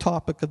off the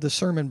topic of the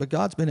sermon, but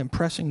God's been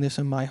impressing this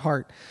in my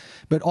heart.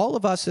 But all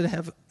of us that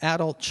have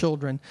adult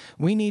children,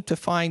 we need to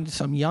find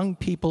some young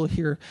people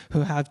here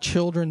who have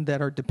children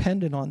that are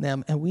dependent on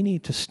them, and we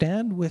need to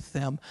stand with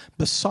them,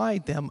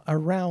 beside them,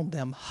 around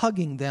them,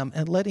 hugging them,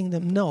 and letting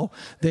them know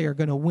they are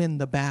going to win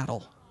the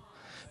battle.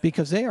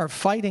 Because they are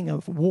fighting a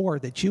war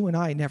that you and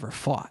I never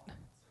fought.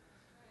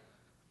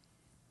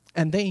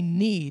 And they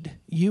need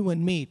you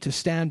and me to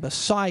stand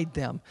beside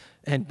them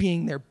and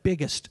being their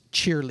biggest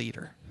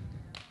cheerleader.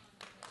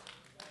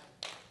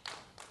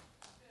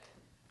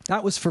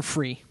 That was for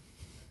free.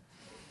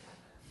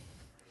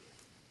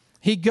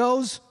 He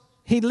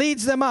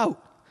leads them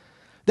out.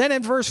 Then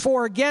in verse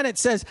 4 again it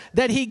says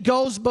that he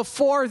goes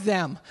before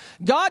them.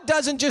 God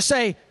doesn't just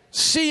say,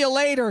 see you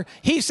later.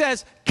 He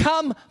says,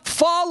 come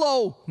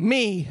follow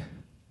me.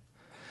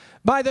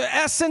 By the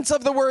essence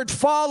of the word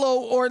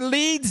follow or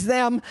leads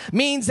them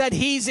means that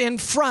he's in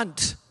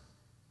front.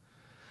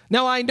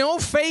 Now, I know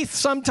faith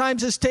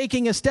sometimes is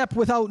taking a step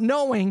without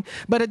knowing,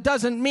 but it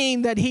doesn't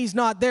mean that he's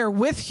not there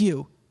with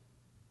you.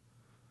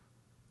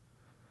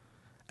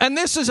 And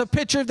this is a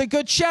picture of the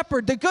Good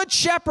Shepherd. The Good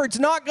Shepherd's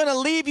not going to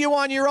leave you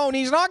on your own.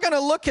 He's not going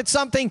to look at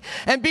something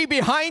and be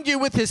behind you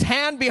with his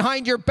hand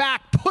behind your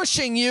back,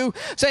 pushing you,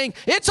 saying,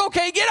 it's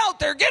okay, get out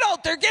there, get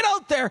out there, get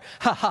out there.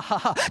 Ha, ha, ha,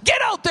 ha.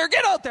 Get out there,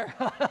 get out there.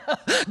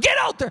 Get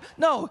out there.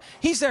 No,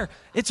 he's there.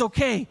 It's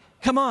okay.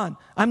 Come on,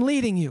 I'm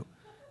leading you.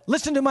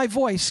 Listen to my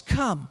voice.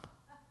 Come.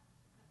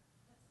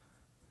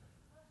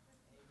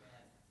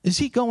 Is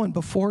he going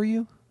before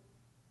you?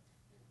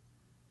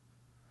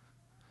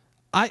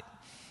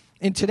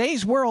 In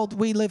today's world,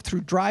 we live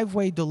through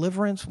driveway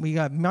deliverance. We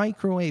got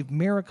microwave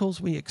miracles.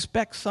 We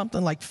expect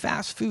something like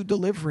fast food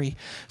delivery.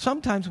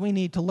 Sometimes we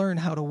need to learn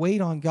how to wait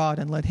on God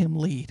and let him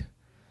lead.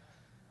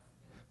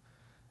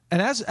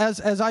 And as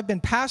I've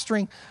been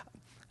pastoring,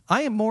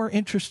 I am more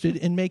interested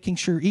in making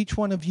sure each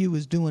one of you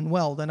is doing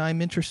well than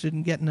I'm interested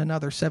in getting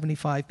another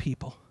 75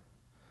 people.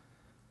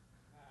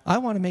 I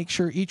want to make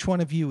sure each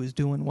one of you is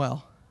doing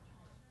well.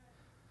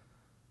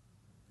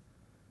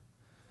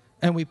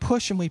 And we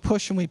push and we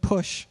push and we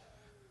push.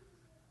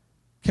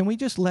 Can we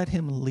just let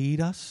him lead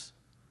us?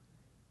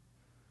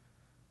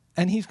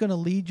 And he's going to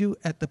lead you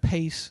at the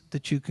pace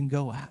that you can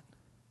go at.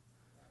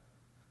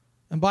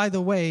 And by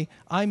the way,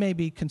 I may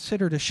be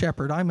considered a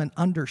shepherd. I'm an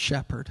under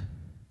shepherd.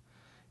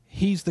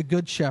 He's the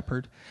Good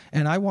Shepherd.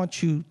 And I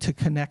want you to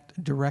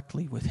connect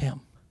directly with him.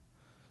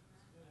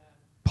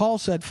 Paul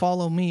said,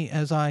 follow me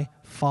as I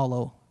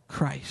follow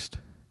Christ.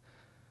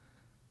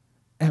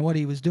 And what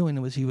he was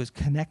doing was he was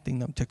connecting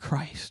them to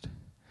Christ.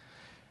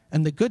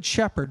 And the Good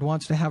Shepherd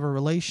wants to have a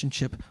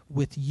relationship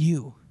with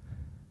you,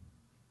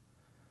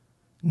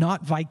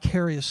 not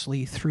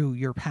vicariously through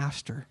your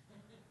pastor,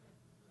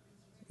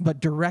 but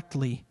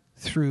directly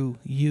through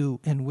you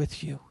and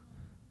with you.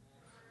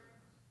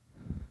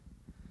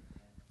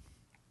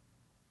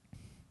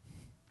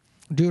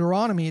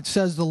 Deuteronomy, it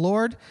says, the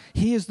Lord,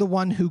 he is the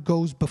one who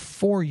goes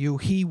before you.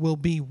 He will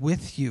be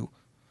with you.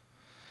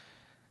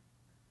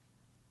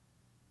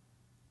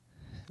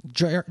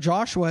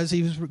 Joshua, as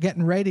he was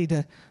getting ready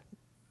to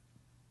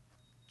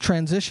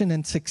transition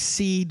and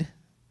succeed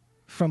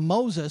from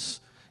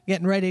Moses,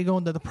 getting ready to go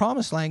into the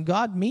promised land,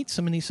 God meets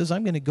him and he says,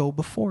 I'm going to go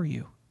before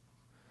you.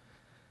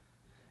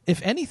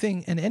 If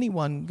anything and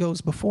anyone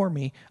goes before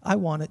me, I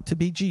want it to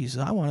be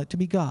Jesus. I want it to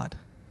be God.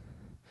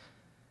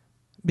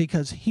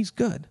 Because he's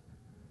good.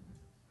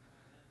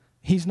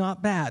 He's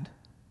not bad.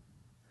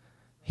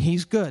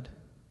 He's good.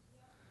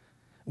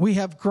 We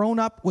have grown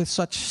up with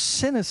such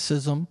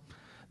cynicism.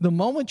 The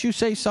moment you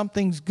say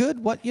something's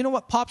good, you know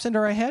what pops into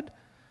our head?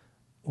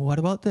 What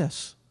about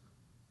this?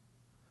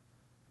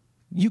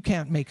 You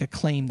can't make a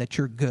claim that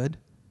you're good.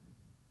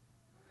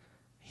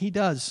 He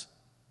does.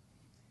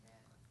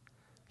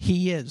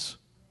 He is.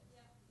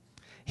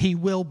 He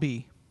will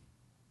be.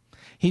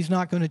 He's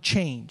not going to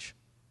change.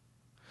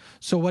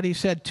 So what he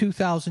said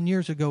 2,000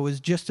 years ago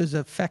is just as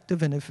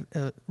effective and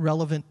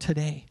relevant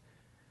today.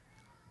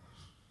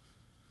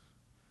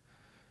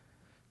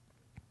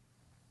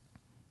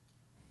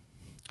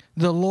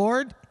 The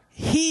Lord,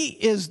 He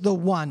is the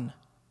one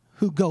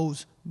who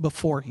goes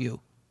before you.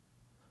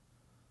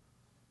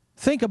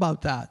 Think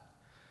about that.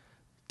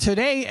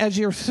 Today, as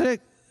you're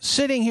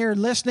sitting here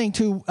listening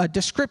to a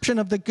description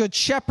of the Good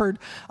Shepherd,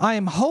 I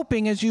am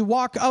hoping as you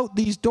walk out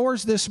these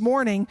doors this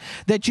morning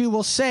that you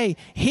will say,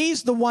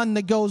 He's the one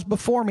that goes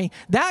before me.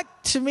 That,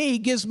 to me,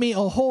 gives me a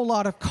whole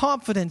lot of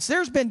confidence.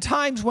 There's been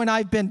times when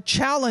I've been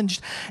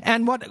challenged,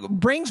 and what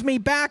brings me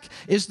back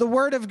is the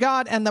Word of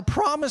God and the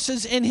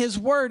promises in His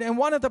Word. And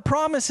one of the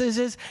promises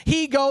is,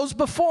 He goes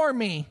before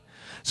me.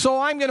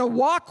 So I'm going to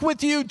walk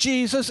with you,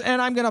 Jesus,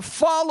 and I'm going to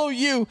follow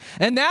you.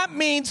 And that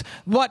means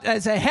what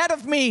is ahead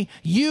of me,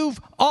 you've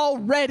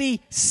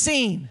already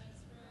seen.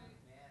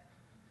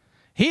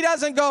 He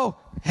doesn't go,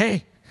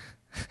 hey,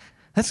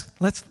 let's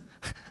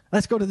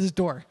go to this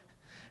door.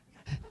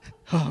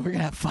 Oh, we're going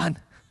to have fun.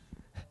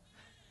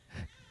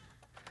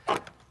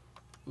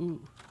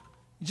 Ooh,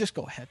 just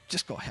go ahead.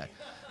 Just go ahead.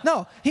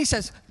 No, He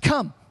says,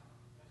 come.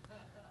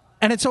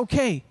 And it's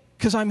okay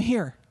because I'm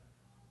here.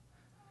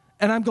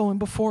 And I'm going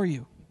before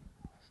you.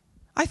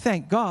 I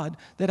thank God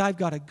that I've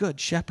got a good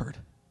shepherd.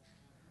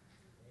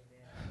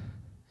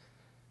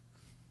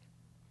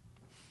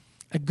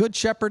 A good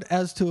shepherd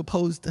as to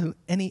opposed to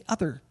any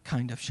other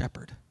kind of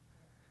shepherd.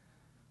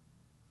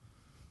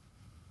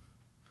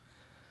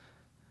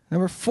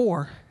 Number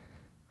 4,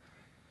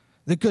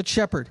 the good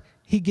shepherd,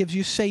 he gives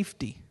you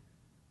safety.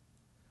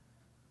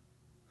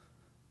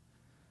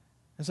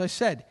 As I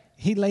said,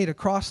 he laid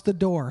across the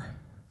door,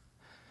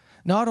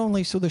 not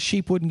only so the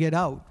sheep wouldn't get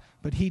out,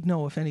 but he'd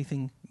know if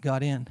anything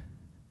got in.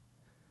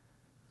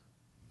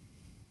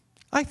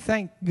 I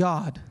thank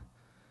God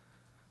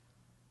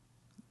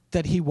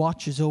that He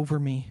watches over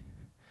me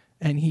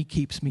and He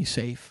keeps me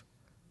safe.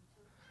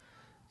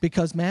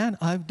 Because, man,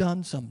 I've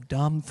done some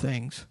dumb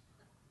things.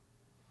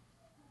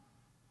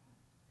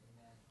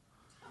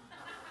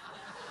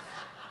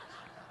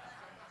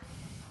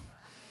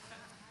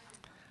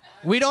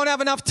 We don't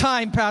have enough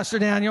time, Pastor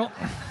Daniel.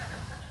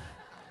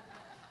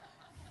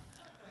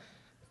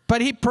 But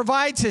He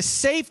provides His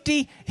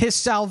safety, His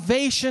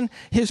salvation,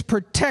 His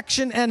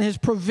protection, and His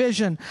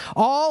provision.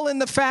 All in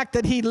the fact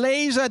that He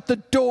lays at the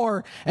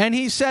door. And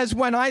He says,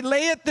 when I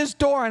lay at this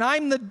door and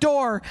I'm the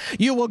door,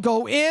 you will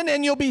go in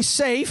and you'll be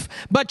safe,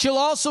 but you'll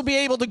also be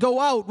able to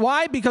go out.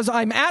 Why? Because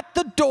I'm at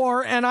the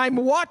door and I'm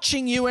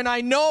watching you, and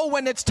I know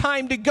when it's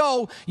time to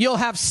go, you'll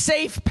have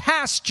safe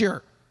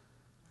pasture.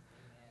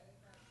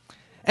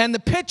 And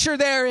the picture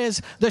there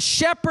is the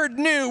shepherd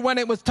knew when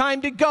it was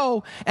time to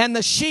go, and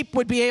the sheep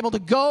would be able to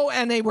go,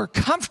 and they were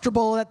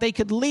comfortable that they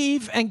could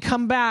leave and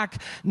come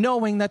back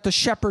knowing that the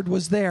shepherd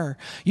was there.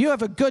 You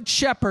have a good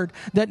shepherd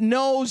that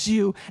knows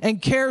you and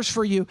cares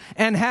for you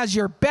and has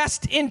your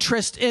best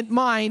interest in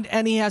mind,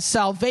 and He has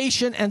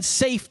salvation and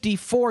safety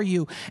for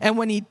you. And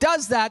when He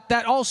does that,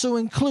 that also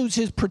includes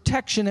His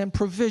protection and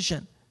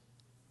provision.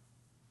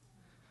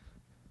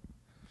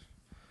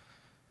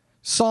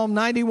 Psalm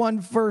 91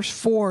 verse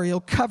 4, He'll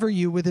cover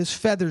you with His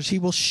feathers. He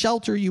will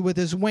shelter you with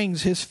His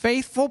wings. His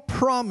faithful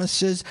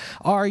promises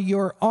are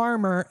your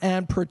armor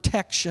and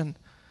protection.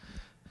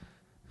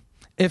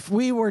 If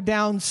we were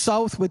down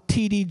south with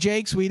T.D.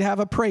 Jakes, we'd have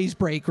a praise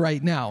break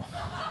right now.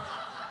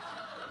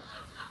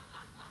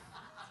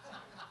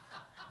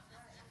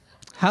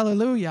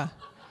 Hallelujah.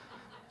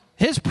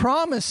 His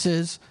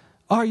promises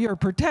are your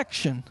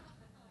protection.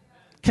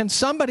 Can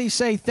somebody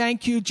say,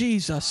 thank you,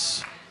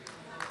 Jesus?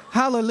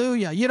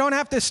 Hallelujah. You don't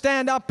have to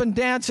stand up and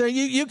dance.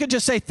 You could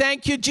just say,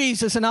 thank you,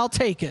 Jesus, and I'll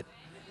take it.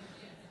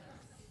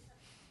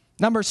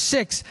 Number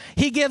 6,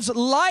 He gives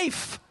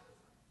life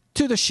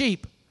to the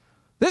sheep.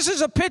 This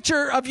is a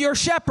picture of your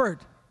shepherd.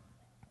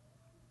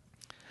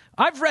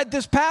 I've read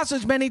this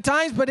passage many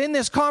times, but in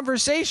this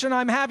conversation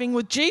I'm having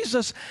with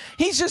Jesus,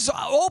 He's just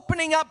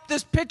opening up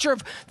this picture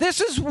of, this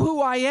is who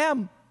I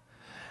am.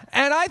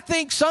 And I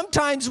think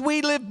sometimes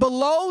we live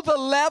below the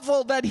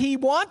level that He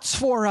wants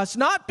for us,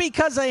 not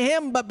because of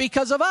Him, but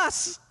because of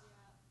us.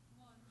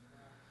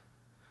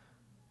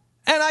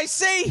 And I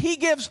say He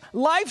gives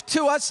life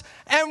to us,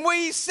 and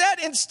we said,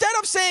 instead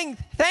of saying,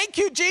 thank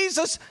you,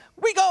 Jesus,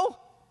 we go,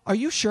 are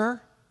you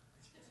sure?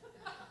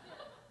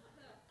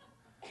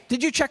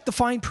 Did you check the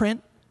fine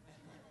print?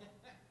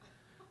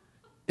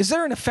 Is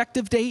there an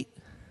effective date?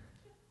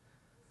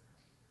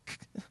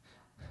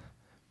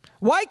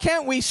 Why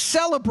can't we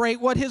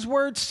celebrate what His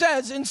Word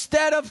says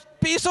instead of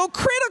be so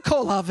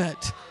critical of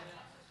it?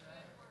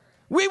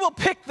 We will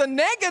pick the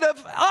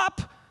negative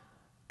up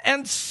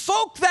and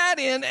soak that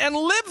in and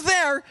live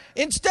there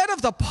instead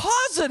of the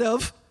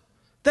positive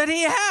that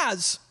He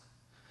has.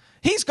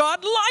 He's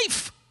got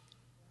life.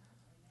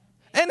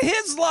 And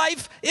His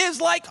life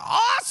is like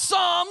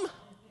awesome.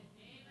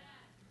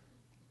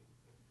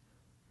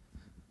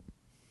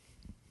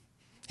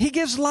 He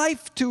gives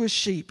life to His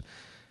sheep.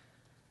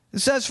 It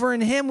says, for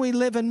in Him we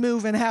live and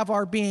move and have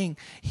our being.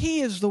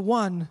 He is the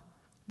one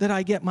that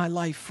I get my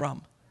life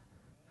from.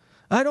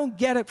 I don't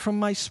get it from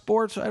my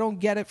sports. I don't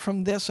get it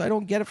from this. I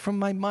don't get it from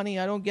my money.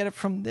 I don't get it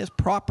from this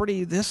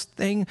property, this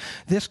thing,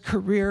 this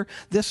career,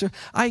 this.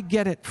 I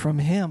get it from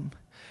him.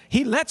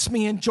 He lets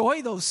me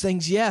enjoy those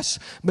things, yes,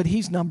 but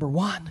he's number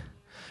one.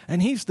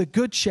 And he's the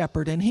good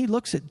shepherd. And he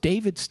looks at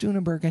David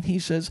Stuenberg and he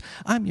says,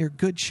 I'm your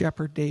good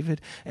shepherd,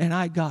 David, and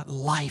I got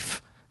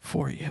life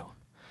for you.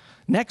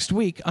 Next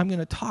week, I'm going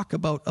to talk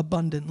about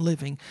abundant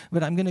living,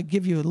 but I'm going to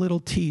give you a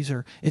little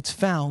teaser. It's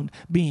found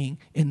being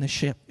in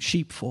the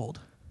sheepfold.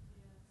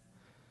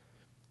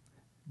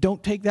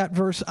 Don't take that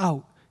verse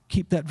out.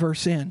 Keep that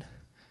verse in.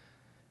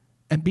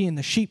 And be in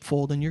the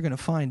sheepfold, and you're going to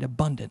find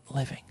abundant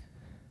living.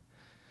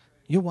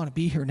 You'll want to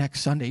be here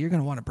next Sunday. You're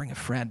going to want to bring a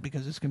friend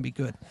because it's going to be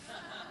good.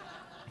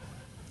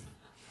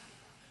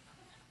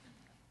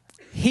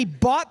 He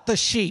bought the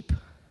sheep.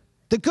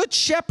 The good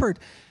shepherd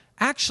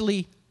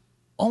actually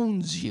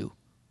owns you.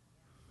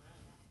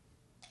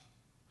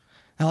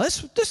 Now,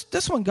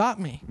 this one got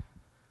me.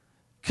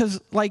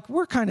 Because, like,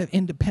 we're kind of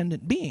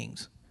independent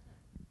beings.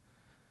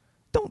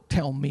 Don't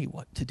tell me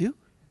what to do.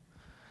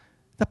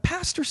 The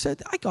pastor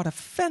said, I got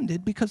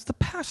offended because the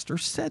pastor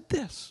said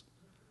this.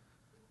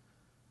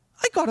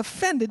 I got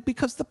offended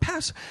because the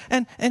pastor,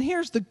 and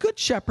here's the good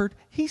shepherd,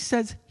 he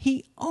says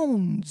he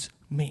owns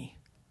me.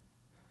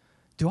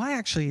 Do I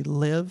actually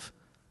live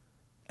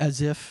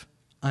as if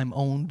I'm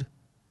owned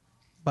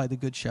by the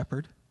good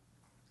shepherd?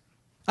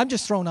 I'm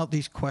just throwing out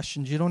these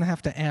questions. You don't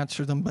have to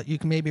answer them, but you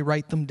can maybe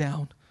write them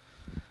down.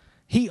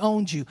 He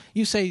owns you.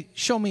 You say,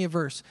 show me a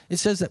verse. It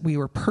says that we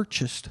were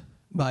purchased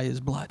by his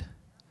blood.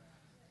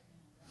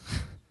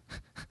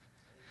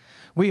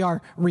 We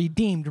are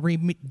redeemed.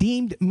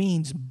 Redeemed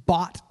means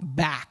bought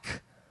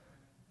back.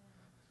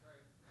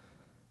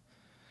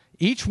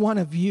 Each one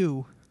of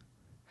you,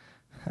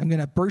 I'm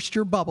going to burst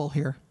your bubble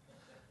here.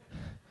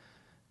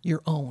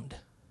 You're owned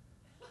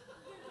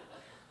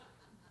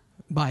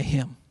by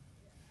him.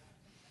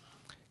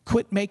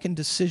 Quit making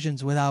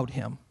decisions without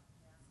him.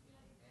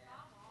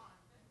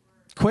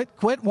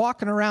 Quit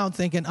walking around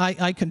thinking,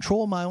 I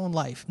control my own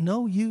life.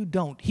 No, you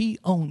don't. He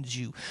owns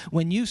you.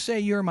 When you say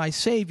you're my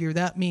Savior,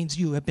 that means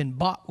you have been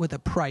bought with a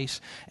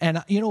price.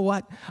 And you know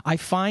what? I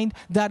find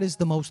that is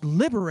the most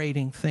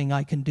liberating thing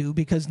I can do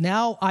because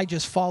now I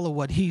just follow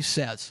what he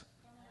says.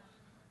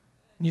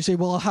 And you say,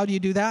 well, how do you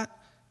do that?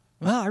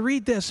 Well, I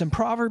read this, and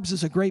Proverbs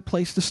is a great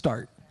place to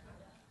start.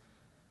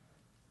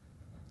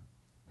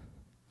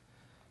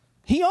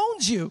 He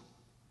owns you.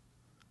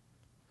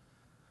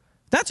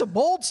 That's a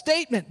bold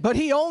statement, but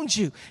he owns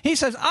you. He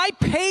says, I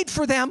paid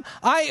for them.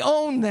 I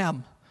own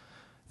them.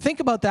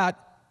 Think about that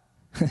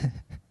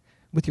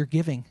with your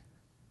giving.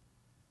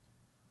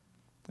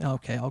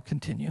 Okay, I'll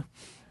continue.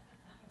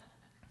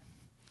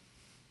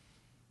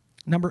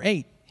 Number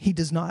 8, he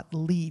does not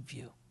leave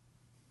you.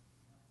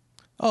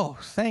 Oh,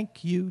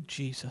 thank you,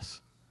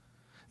 Jesus.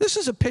 This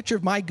is a picture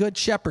of my good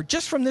shepherd,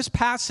 just from this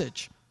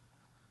passage.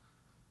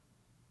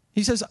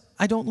 He says,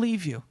 I don't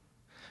leave you.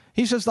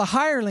 He says, the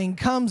hireling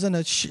comes and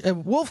a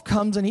wolf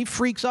comes and he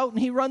freaks out and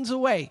he runs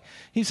away.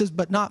 He says,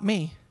 but not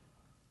me.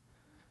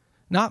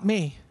 Not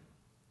me.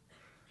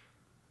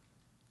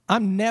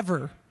 I'm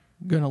never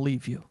going to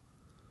leave you.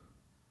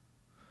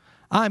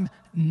 I'm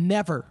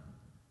never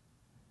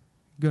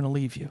going to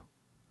leave you.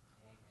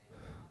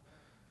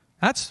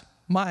 That's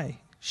my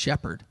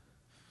shepherd,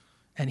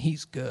 and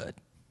he's good.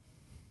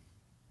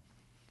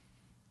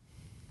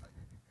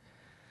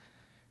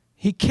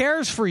 He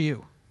cares for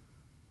you.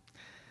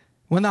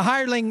 When the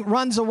hireling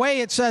runs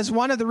away, it says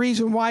one of the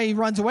reasons why he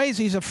runs away is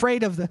he's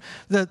afraid of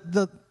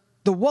the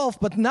wolf,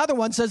 but another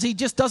one says he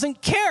just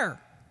doesn't care.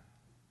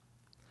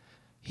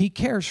 He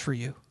cares for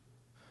you.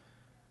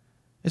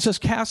 It says,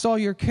 cast all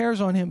your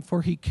cares on him,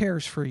 for he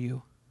cares for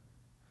you.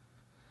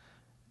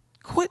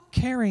 Quit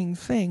caring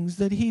things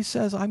that he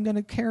says, I'm going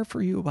to care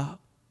for you about.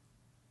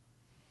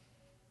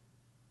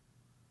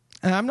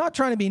 And I'm not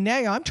trying to be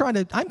negative.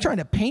 I'm trying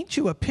to paint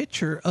you a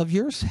picture of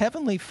your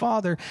heavenly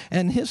Father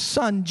and his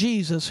Son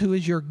Jesus, who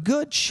is your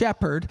good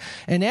shepherd,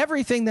 and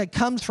everything that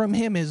comes from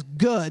him is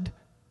good.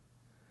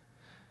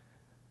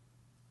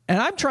 And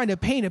I'm trying to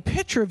paint a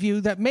picture of you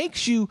that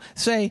makes you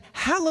say,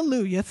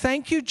 hallelujah,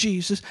 thank you,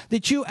 Jesus,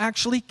 that you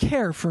actually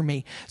care for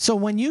me. So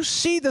when you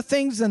see the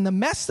things and the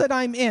mess that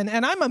I'm in,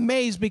 and I'm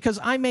amazed because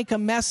I make a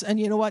mess, and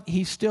you know what?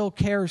 He still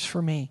cares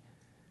for me.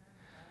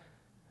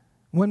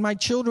 When my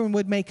children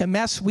would make a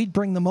mess, we'd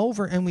bring them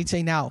over and we'd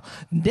say, now,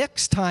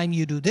 next time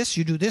you do this,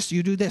 you do this,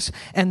 you do this.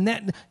 And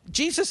then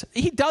Jesus,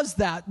 he does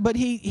that, but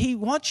he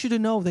wants you to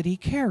know that he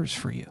cares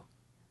for you.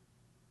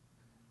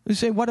 You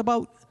say, what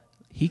about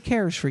he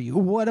cares for you?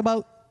 What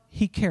about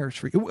he cares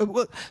for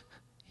you?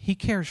 He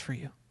cares for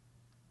you.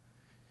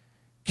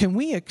 Can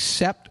we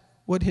accept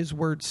what his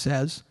word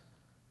says?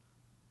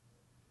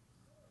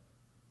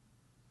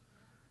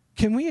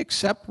 Can we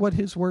accept what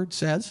his word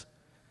says?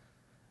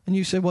 And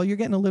you say, well, you're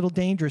getting a little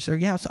dangerous there.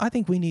 Yes, I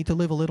think we need to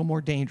live a little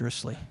more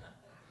dangerously.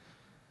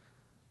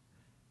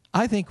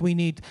 I think we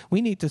need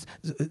to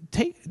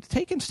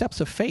taking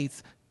steps of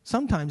faith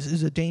sometimes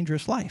is a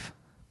dangerous life.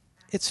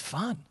 It's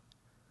fun.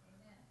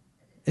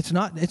 It's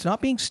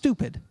not being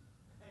stupid.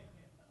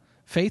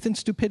 Faith and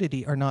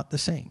stupidity are not the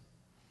same.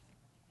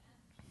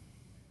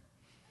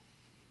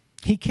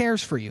 He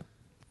cares for you.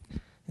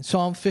 In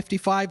Psalm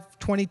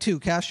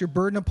 55:22, cast your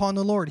burden upon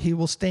the Lord. He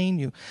will sustain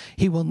you.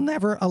 He will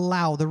never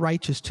allow the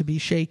righteous to be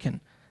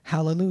shaken.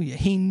 Hallelujah.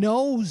 He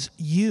knows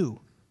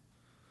you.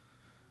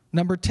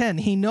 Number 10,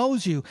 he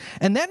knows you.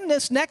 And then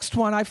this next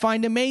one I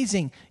find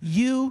amazing.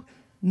 You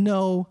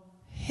know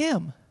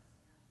him.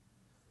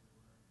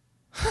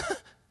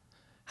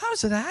 How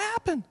does it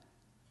happen?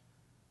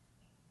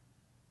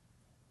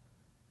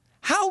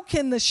 How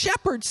can the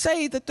shepherd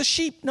say that the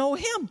sheep know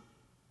him?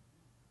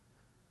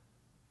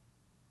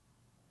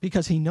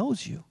 Because he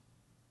knows you.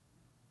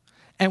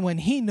 And when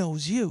he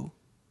knows you,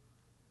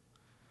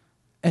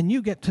 and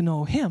you get to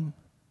know him,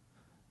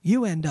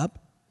 you end up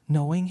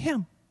knowing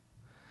him.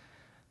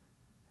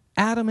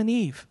 Adam and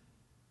Eve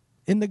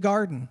in the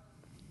garden.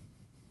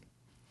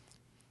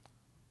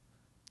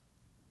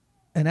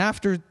 And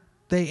after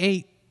they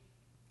ate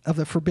of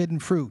the forbidden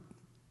fruit,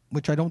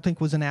 which I don't think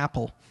was an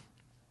apple,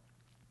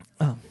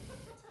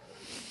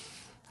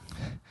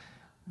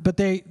 but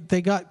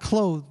they got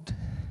clothed.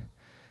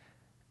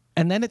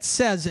 And then it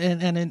says,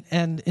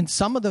 and in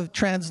some of the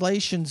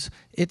translations,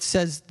 it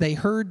says they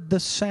heard the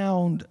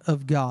sound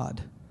of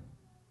God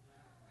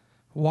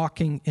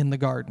walking in the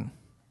garden.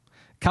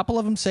 A couple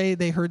of them say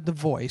they heard the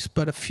voice,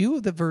 but a few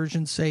of the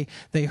versions say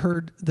they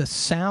heard the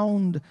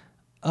sound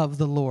of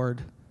the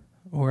Lord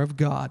or of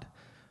God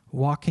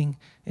walking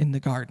in the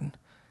garden.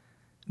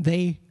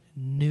 They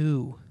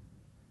knew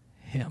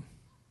him.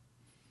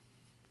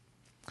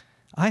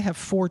 I have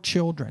 4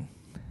 children.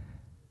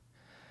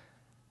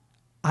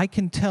 I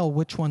can tell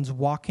which one's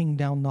walking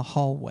down the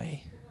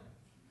hallway.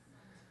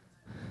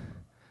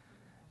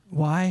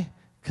 Why?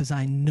 Because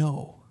I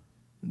know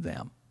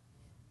them.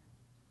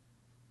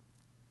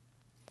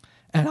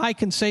 And I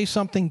can say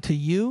something to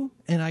you,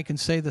 and I can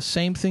say the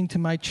same thing to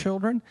my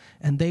children,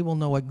 and they will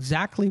know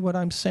exactly what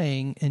I'm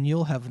saying, and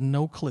you'll have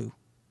no clue.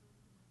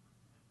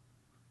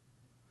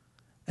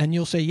 And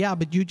you'll say, yeah,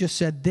 but you just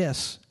said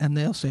this. And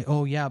they'll say,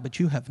 oh, yeah, but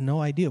you have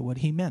no idea what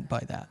he meant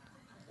by that.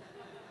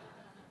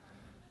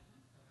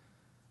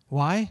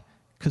 Why?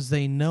 Because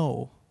they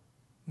know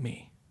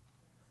me.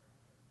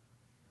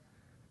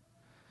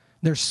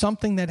 There's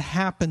something that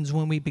happens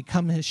when we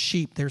become his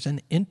sheep. There's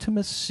an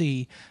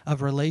intimacy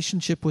of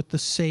relationship with the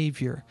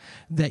Savior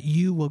that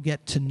you will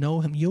get to know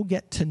him. You'll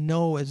get to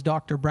know, as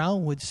Dr.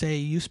 Brown would say,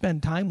 you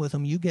spend time with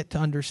him, you get to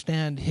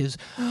understand his,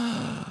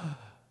 I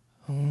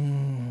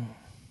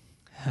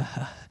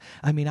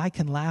mean, I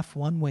can laugh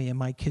one way and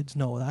my kids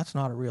know that's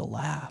not a real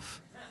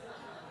laugh.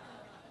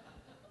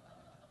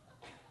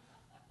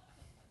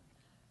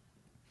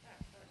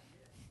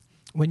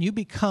 When you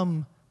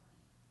become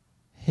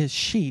his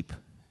sheep,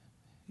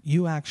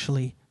 you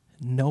actually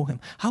know him.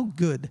 How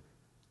good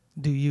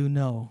do you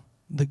know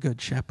the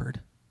Good Shepherd?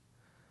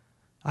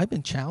 I've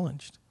been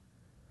challenged.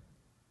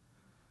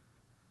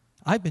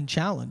 I've been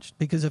challenged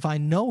because if I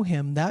know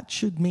him, that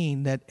should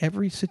mean that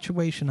every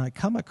situation I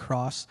come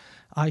across,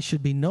 I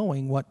should be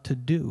knowing what to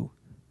do.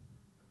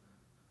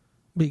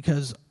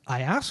 Because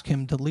I ask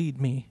him to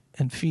lead me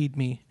and feed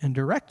me and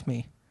direct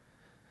me.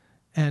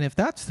 And if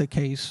that's the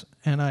case,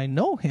 and I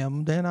know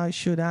him, then I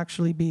should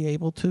actually be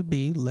able to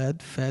be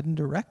led, fed, and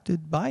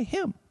directed by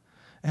him.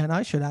 And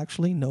I should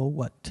actually know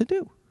what to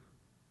do.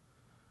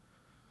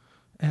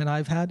 And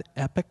I've had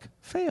epic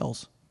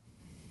fails.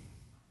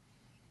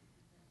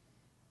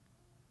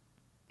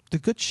 The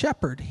Good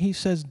Shepherd, he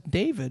says,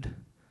 David,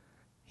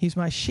 he's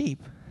my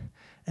sheep.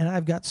 And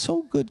I've got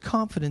so good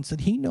confidence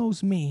that he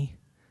knows me,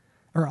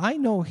 or I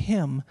know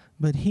him,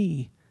 but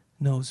he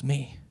knows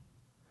me.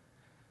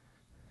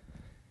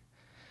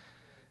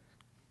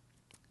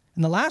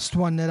 And the last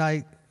one that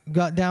I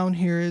got down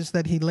here is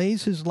that he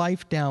lays his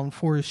life down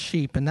for his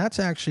sheep. And that's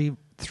actually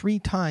 3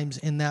 times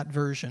in that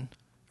version,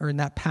 or in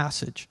that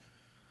passage.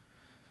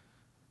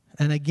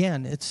 And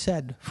again, it's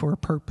said for a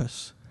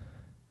purpose.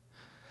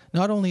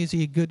 Not only is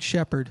he a good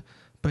shepherd,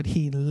 but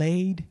he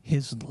laid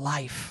his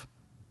life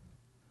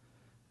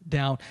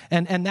down.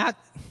 And that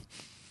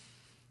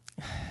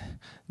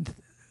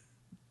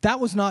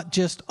was not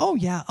just, oh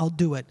yeah, I'll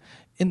do it.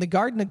 In the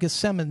Garden of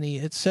Gethsemane,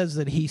 it says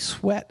that he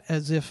sweat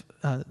as if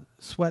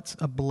sweats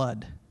of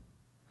blood.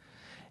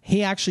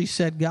 He actually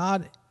said,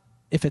 God,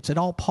 if it's at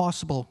all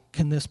possible,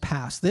 can this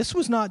pass? This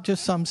was not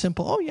just some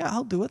simple, oh yeah,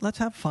 I'll do it, let's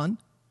have fun.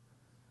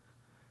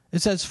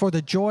 It says, for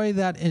the joy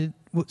that it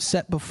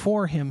set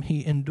before him,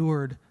 he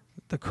endured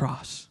the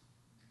cross.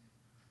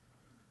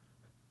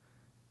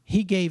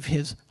 He gave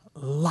his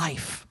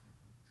life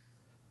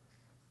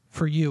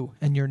for you,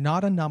 and you're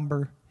not a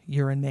number,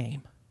 you're a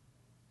name.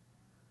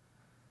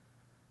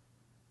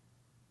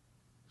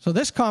 So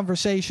this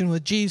conversation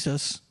with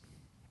Jesus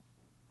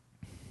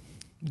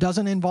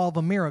doesn't involve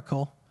a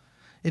miracle.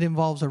 It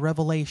involves a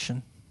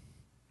revelation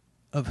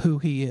of who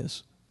he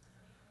is.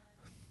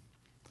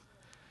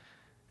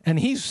 And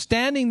he's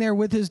standing there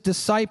with his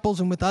disciples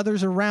and with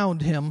others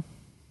around him.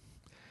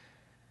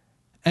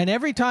 And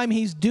every time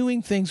he's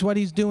doing things, what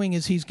he's doing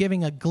is he's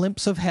giving a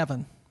glimpse of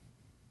heaven.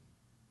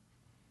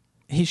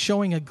 he's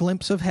showing a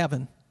glimpse of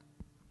heaven.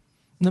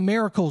 The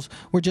miracles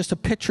were just a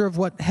picture of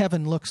what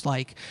heaven looks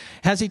like.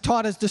 As he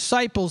taught his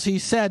disciples, he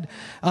said,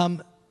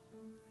 on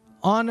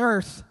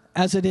earth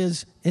as it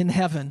is in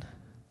heaven.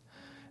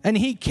 And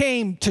he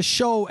came to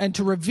show and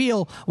to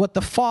reveal what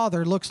the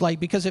Father looks like.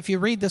 Because if you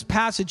read this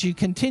passage, you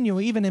continue,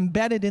 even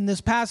embedded in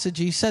this passage,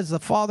 he says, the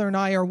Father and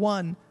I are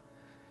one.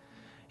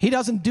 He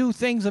doesn't do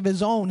things of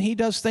his own. He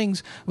does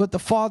things what the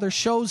Father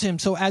shows him.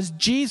 So as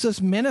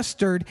Jesus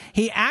ministered,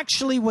 he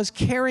actually was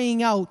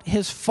carrying out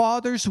his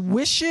Father's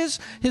wishes,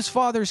 his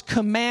Father's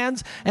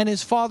commands, and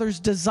his Father's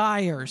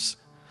desires.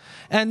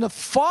 And the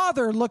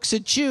Father looks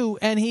at you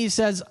and he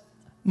says,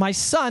 my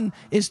son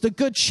is the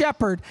good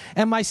shepherd,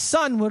 and my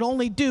son would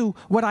only do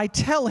what I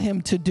tell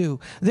him to do.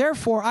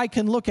 Therefore, I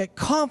can look at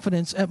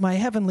confidence at my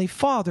heavenly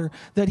Father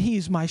that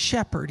he's my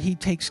shepherd. He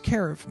takes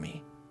care of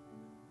me.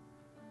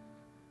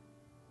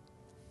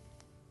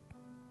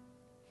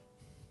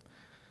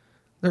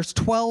 There's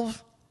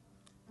 12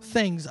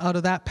 things out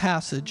of that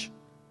passage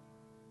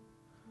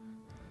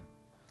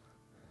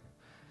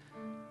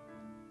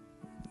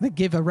that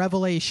give a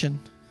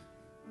revelation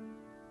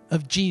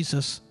of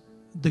Jesus,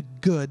 the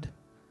good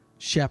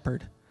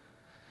shepherd.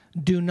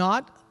 Do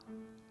not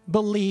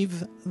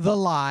believe the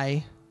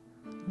lie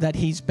that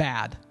he's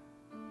bad.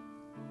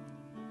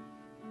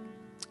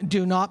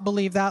 Do not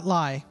believe that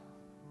lie.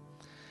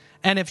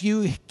 And if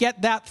you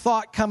get that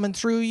thought coming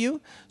through you,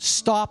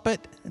 stop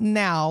it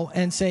now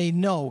and say,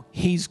 no,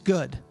 he's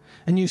good.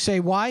 And you say,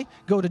 why?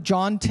 Go to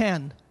John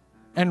 10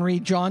 and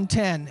read John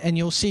 10, and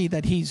you'll see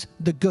that he's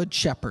the good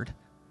shepherd.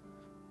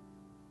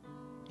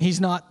 He's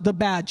not the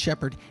bad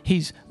shepherd.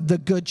 He's the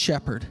good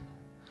shepherd.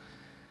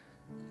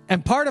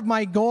 And part of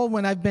my goal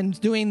when I've been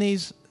doing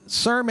these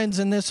sermons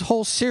and this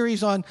whole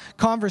series on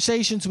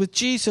conversations with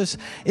Jesus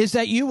is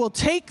that you will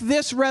take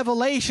this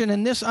revelation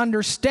and this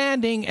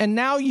understanding, and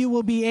now you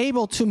will be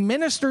able to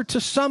minister to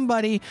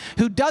somebody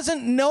who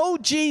doesn't know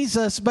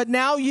Jesus, but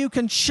now you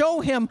can show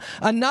him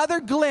another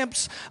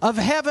glimpse of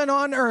heaven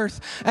on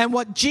earth and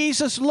what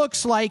Jesus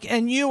looks like,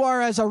 and you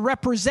are as a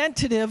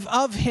representative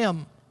of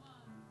him.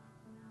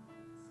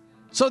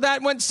 So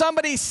that when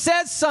somebody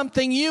says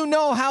something, you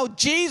know how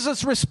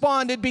Jesus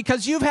responded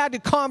because you've had a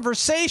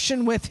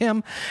conversation with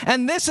him,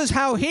 and this is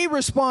how he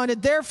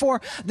responded. Therefore,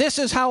 this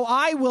is how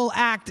I will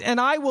act, and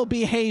I will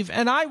behave,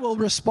 and I will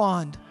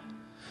respond.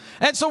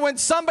 And so when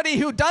somebody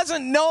who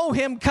doesn't know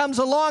him comes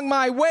along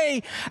my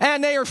way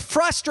and they are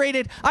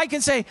frustrated, I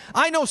can say,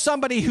 I know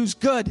somebody who's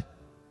good.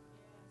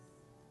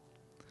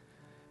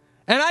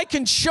 And I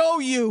can show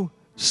you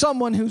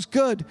someone who's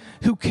good,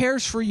 who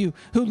cares for you,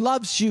 who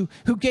loves you,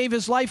 who gave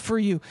his life for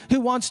you, who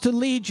wants to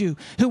lead you,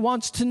 who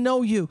wants to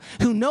know you,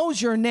 who knows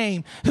your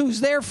name, who's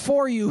there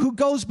for you, who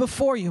goes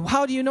before you.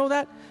 How do you know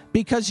that?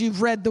 Because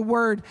you've read the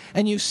word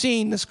and you've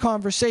seen this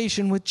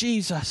conversation with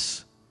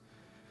Jesus.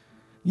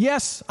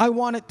 Yes, I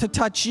want it to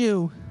touch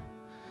you,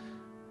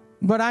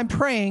 but I'm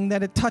praying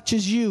that it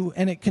touches you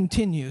and it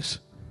continues.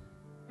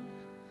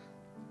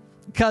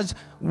 Because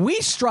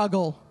we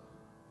struggle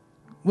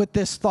with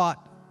this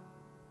thought.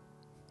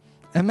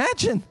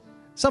 Imagine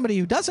somebody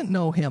who doesn't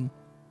know him.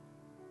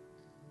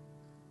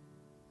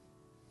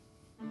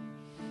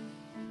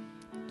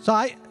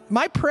 So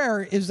my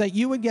prayer is that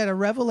you would get a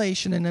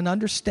revelation and an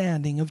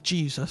understanding of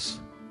Jesus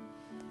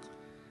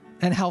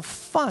and how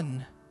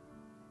fun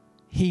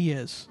he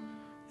is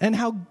and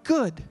how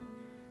good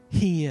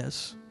he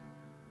is.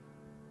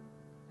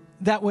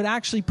 That would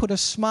actually put a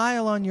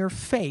smile on your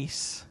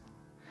face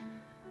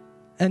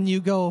and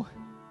you go,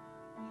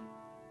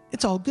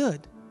 it's all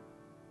good.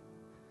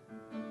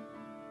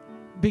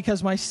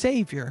 Because my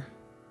Savior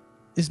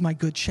is my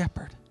good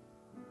shepherd.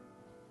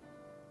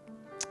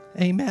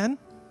 Amen.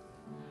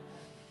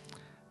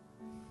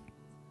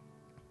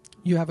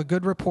 You have a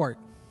good report.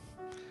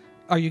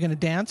 Are you going to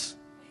dance?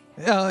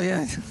 Oh,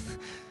 yeah.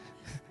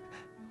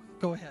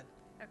 Go ahead.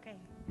 Okay.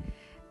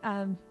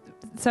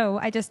 So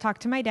I just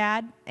talked to my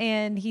dad,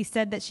 and he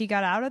said that she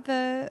got out of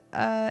the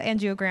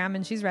angiogram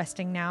and she's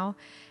resting now.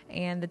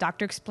 And the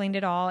doctor explained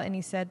it all, and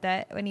he said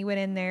that when he went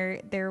in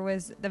there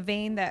was the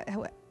vein that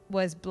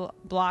was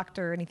blocked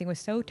or anything was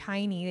so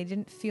tiny they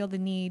didn't feel the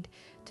need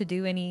to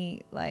do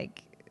any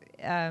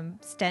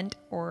stent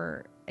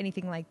or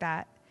anything like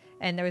that,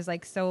 and there was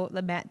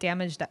the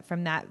damage that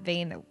from that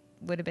vein that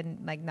would have been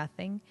like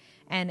nothing,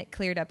 and it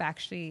cleared up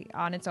actually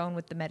on its own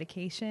with the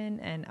medication,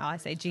 and I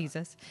say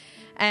Jesus,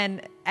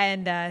 and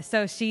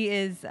so she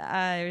is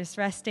just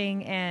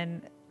resting,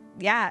 and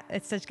yeah,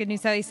 it's such good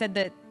news. So he said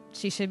that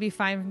she should be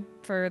fine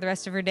for the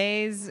rest of her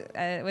days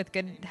with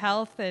good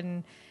health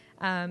and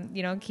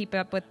keep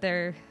up with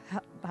their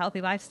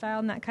healthy lifestyle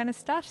and that kind of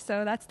stuff.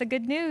 So that's the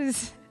good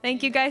news.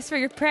 Thank you guys for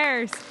your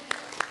prayers.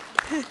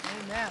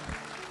 Amen.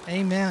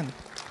 Amen.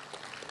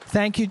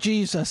 Thank you,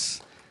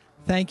 Jesus.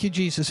 Thank you,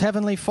 Jesus.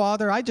 Heavenly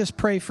Father, I just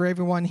pray for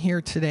everyone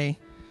here today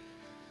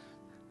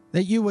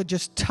that you would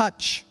just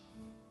touch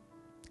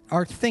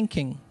our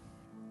thinking,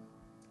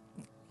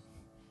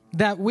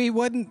 that we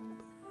wouldn't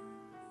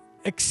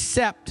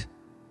accept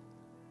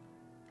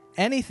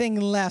anything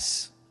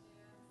less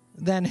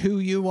than who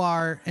you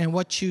are and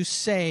what you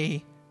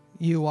say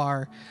you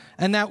are.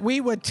 And that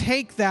we would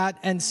take that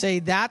and say,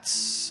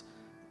 that's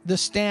the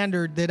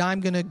standard that I'm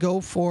going to go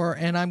for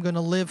and I'm going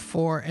to live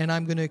for and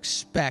I'm going to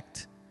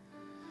expect.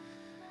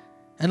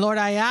 And Lord,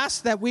 I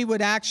ask that we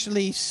would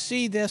actually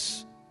see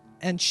this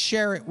and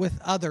share it with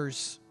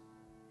others.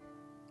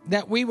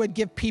 That we would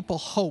give people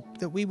hope,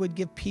 that we would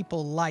give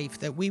people life,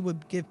 that we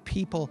would give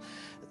people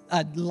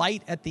a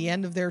light at the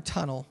end of their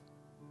tunnel,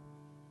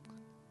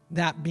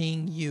 that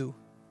being you,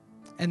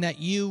 and that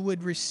you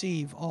would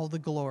receive all the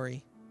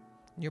glory.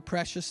 In your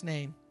precious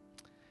name,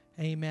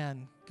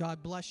 amen.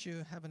 God bless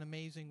you. Have an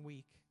amazing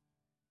week.